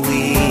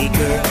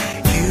weaker.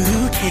 You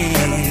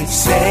can't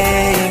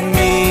save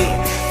me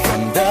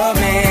from the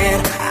man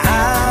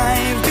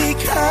I've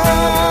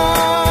become.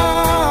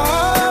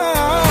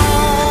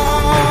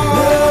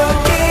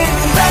 Looking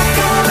back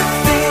on the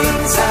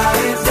things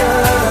I've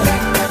done,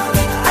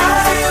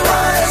 I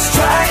was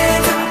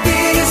trying to be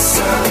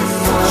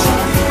someone.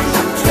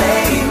 I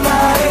played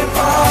my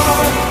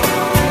part,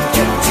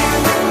 kept you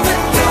in the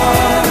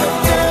dark.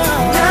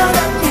 Now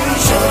let me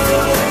show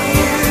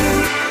you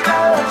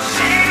the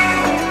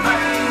shape.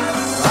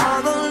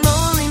 Although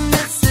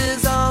loneliness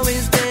has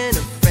always been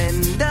a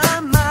friend of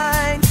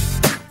mine,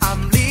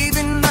 I'm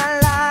leaving my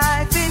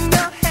life in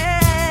your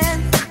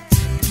hands.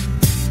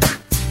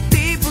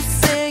 People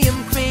say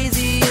I'm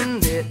crazy and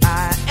that I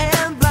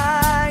am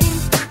blind,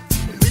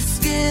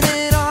 risking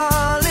it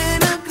all in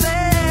a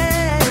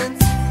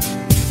glance.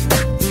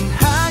 And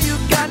how you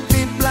got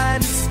me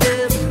blind is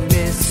still a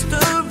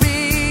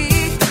mystery.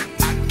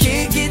 I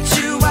can't get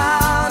you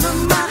out of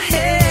my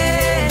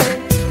head.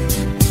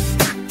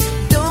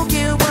 Don't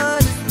care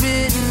what is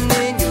written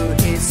in your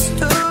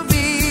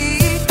history,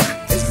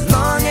 as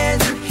long as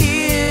you're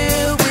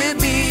here with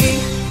me.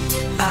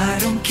 I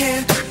don't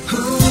care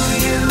who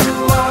you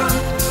are,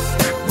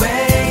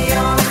 where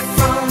you're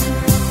from,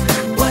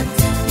 what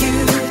you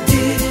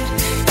did,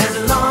 as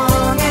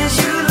long as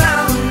you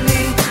love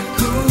me.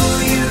 Who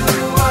you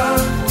are,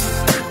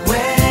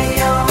 where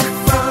you're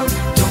from,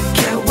 don't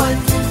care what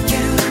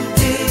you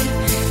did,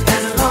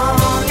 as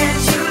long as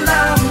you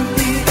love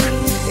me.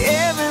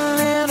 Every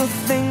little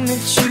thing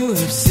that you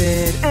have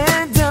said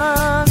and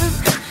done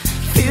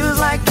feels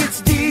like it's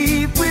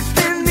deep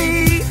within me.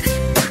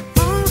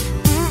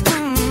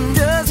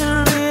 Doesn't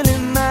really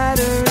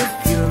matter if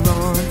you're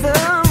on the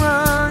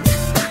run.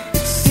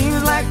 It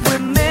seems like we're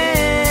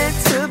meant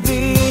to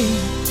be.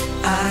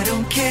 I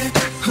don't care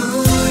who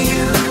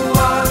you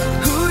are,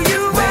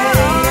 where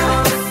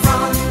you're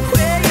from,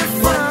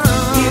 what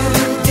you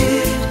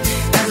did,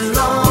 as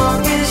long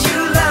as you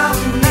love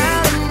me.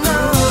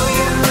 Who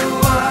you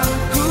are,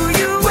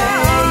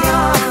 where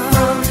you're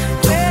from,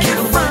 don't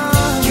care what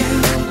you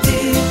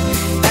did,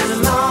 as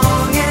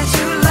long as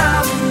you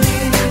love me.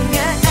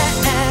 Yeah.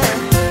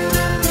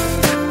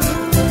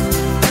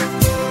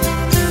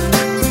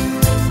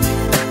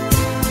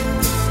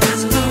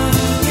 As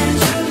long as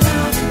you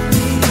love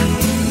me.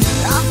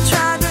 I've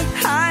tried to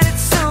hide it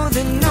so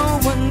that no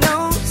one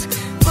knows,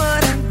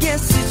 but I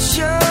guess it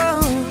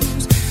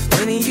shows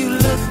when you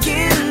look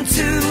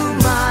into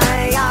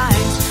my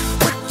eyes.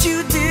 What you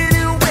did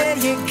and where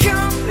you're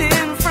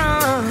coming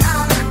from, I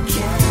don't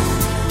care,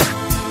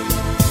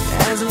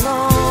 as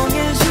long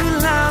as you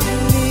love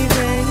me,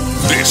 baby.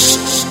 This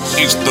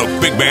is the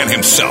big man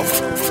himself,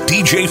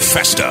 DJ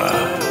Festa.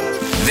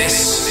 This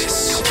is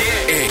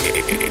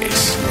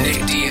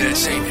Nick D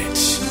Entertainment.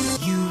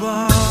 You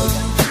are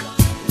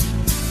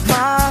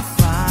my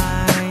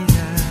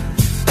fire,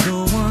 the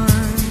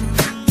one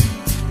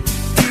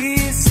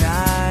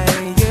desire.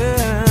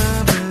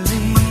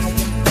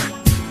 Believe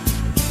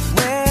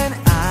when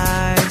I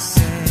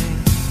say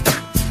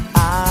I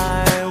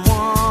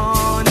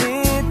want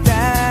it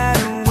that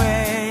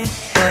way.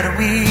 But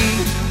we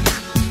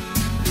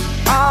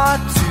are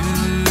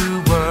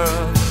two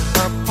worlds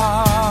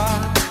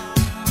apart.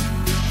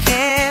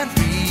 Can't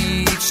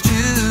reach to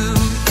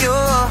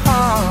your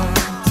heart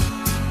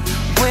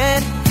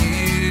when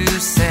you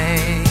say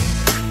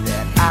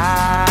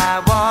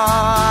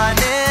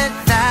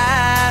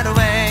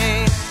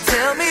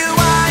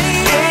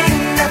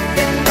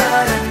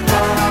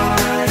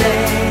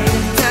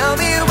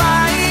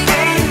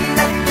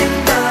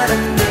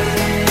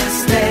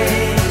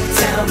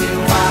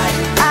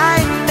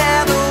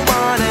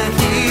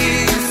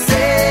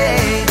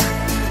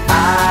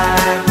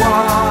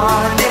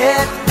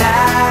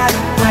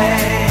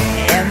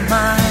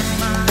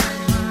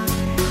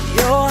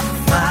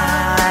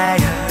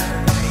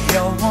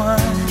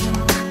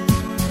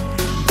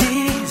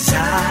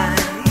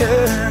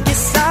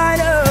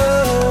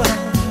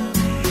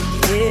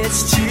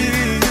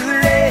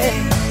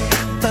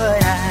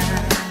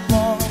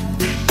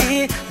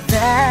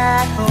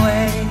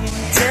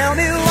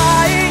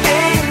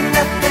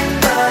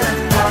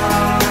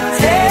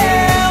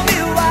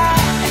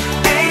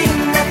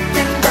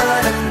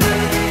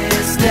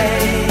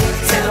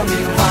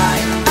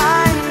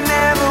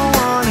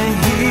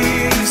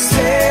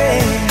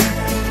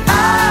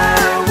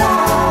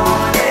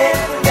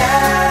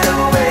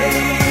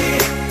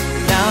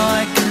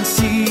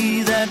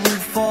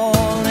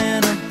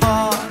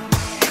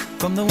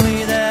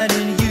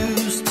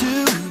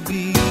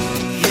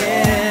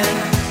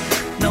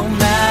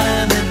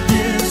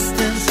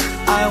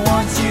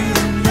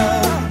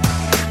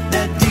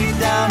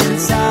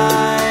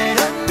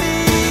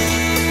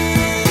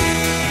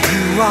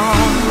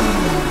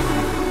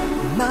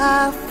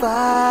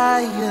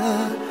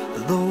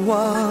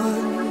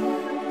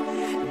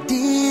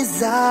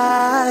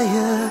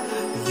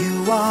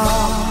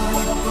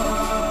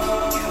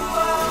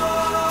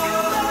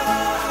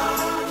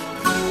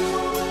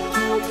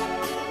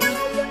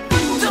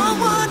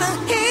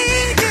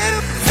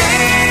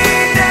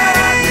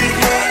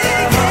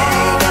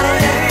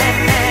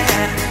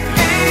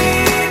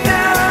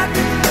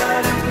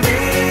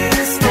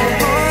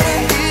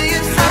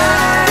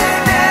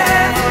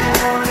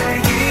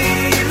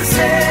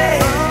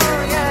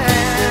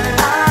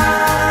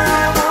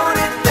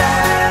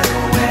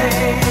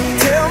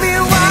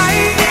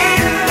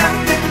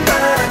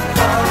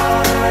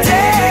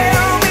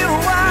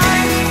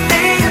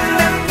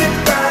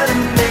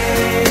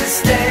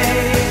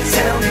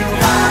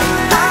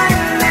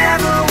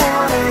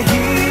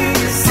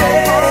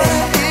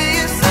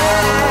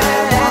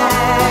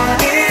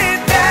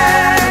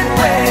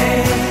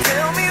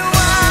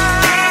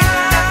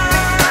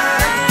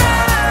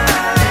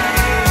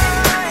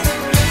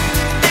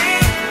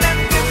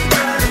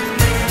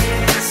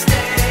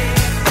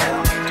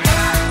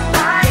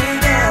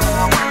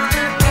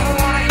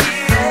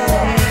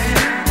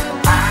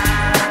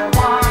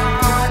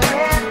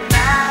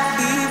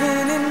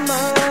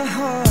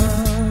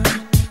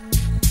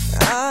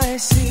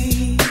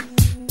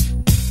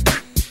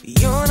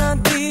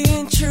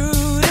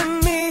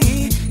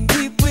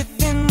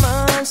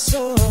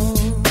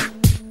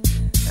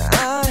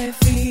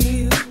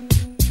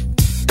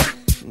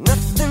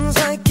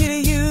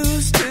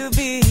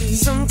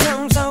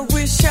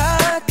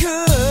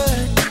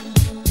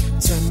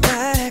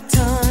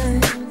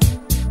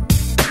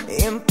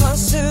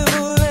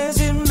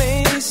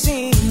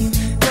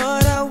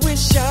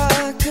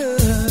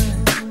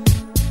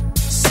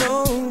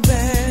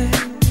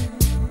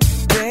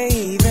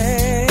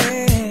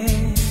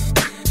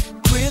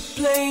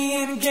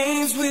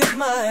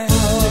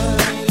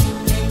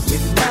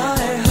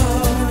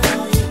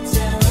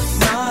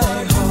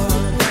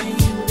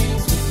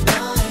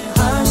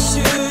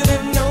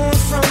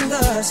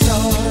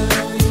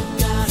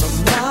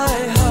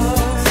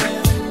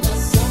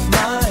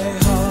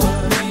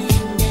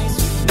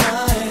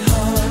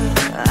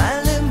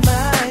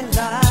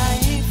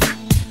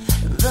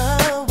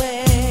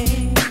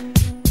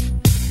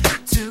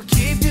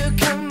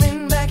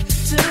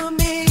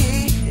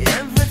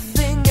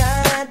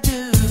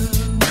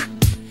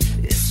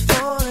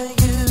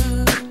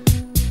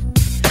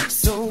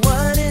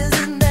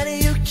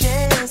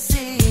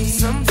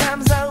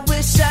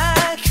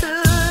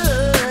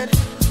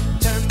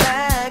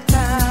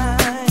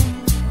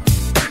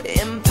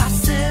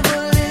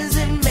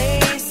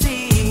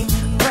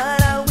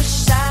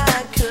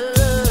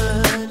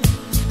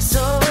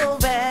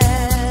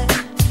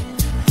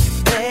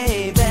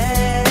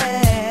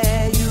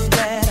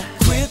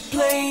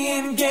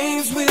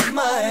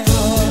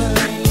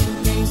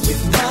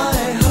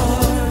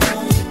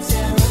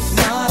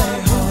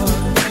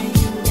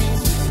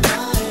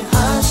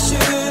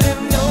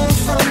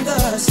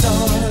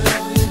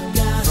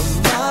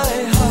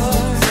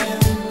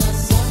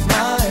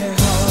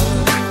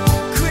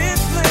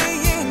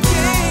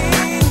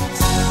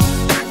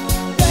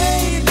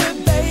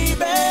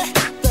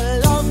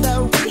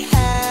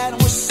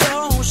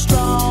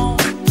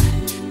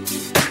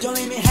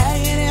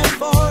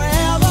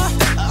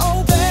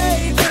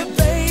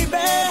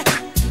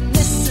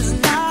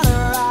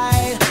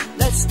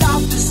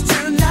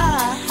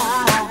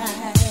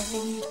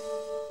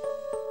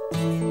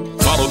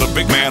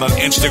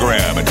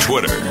Instagram and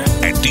Twitter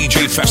at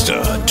DJ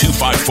Festa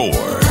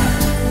 254.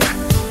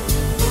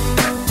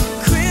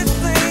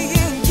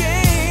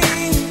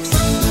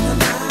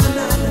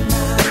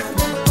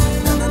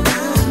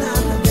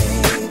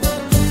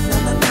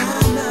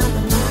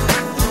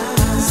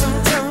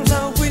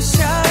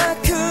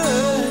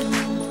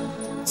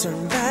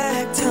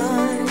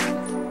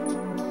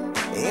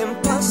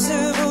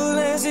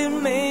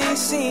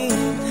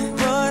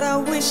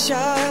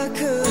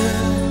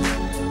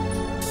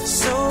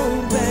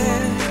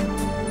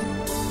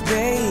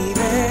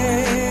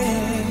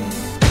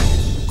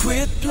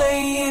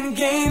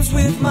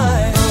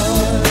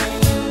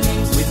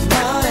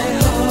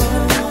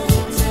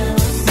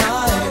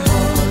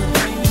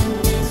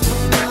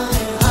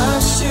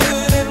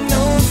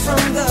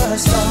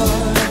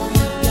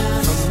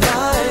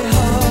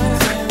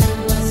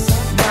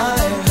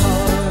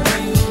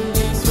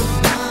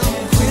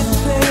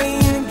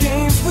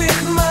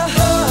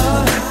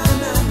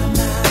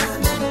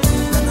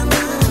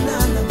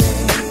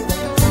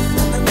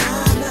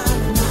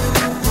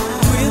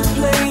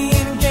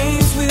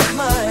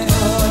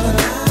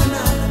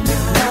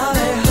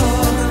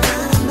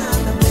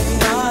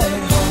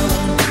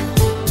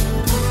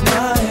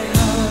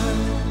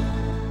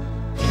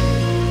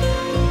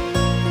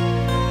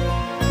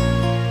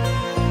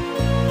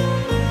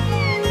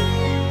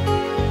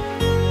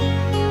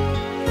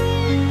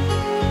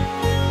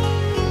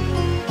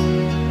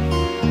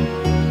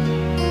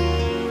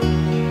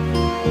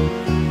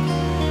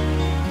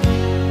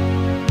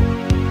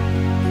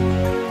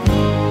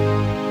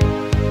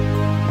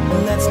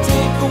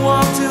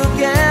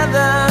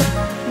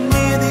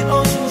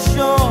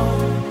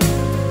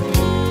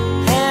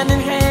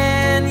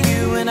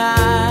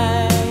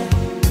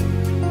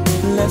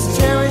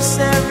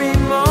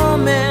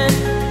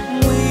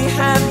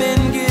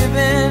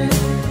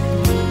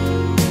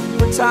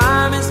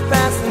 Time is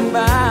passing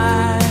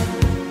by.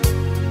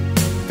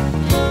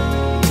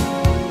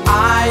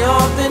 I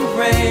often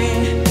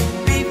pray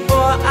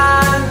before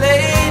I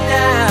lay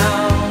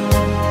down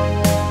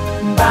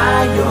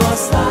by your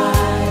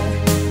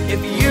side.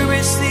 If you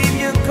receive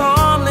your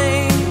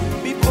calling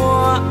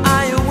before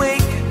I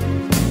awake,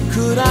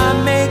 could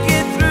I make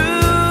it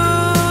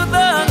through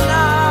the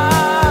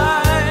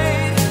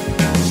night?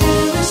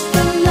 Cherish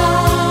the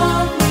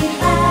love we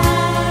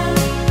have.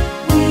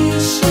 We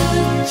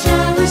should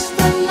cherish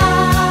the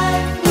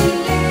life we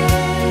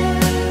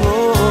live.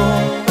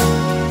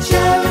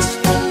 Cherish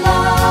the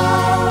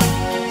love.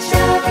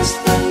 Cherish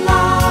the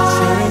love.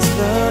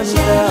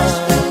 Cherish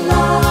the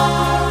love.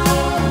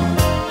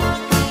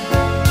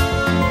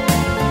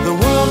 The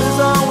world is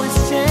always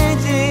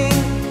changing,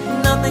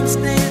 nothing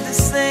stays the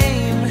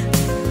same,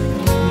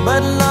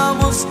 but love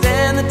will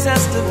stand the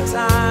test of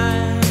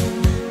time.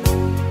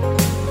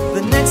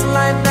 The next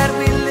life that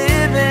we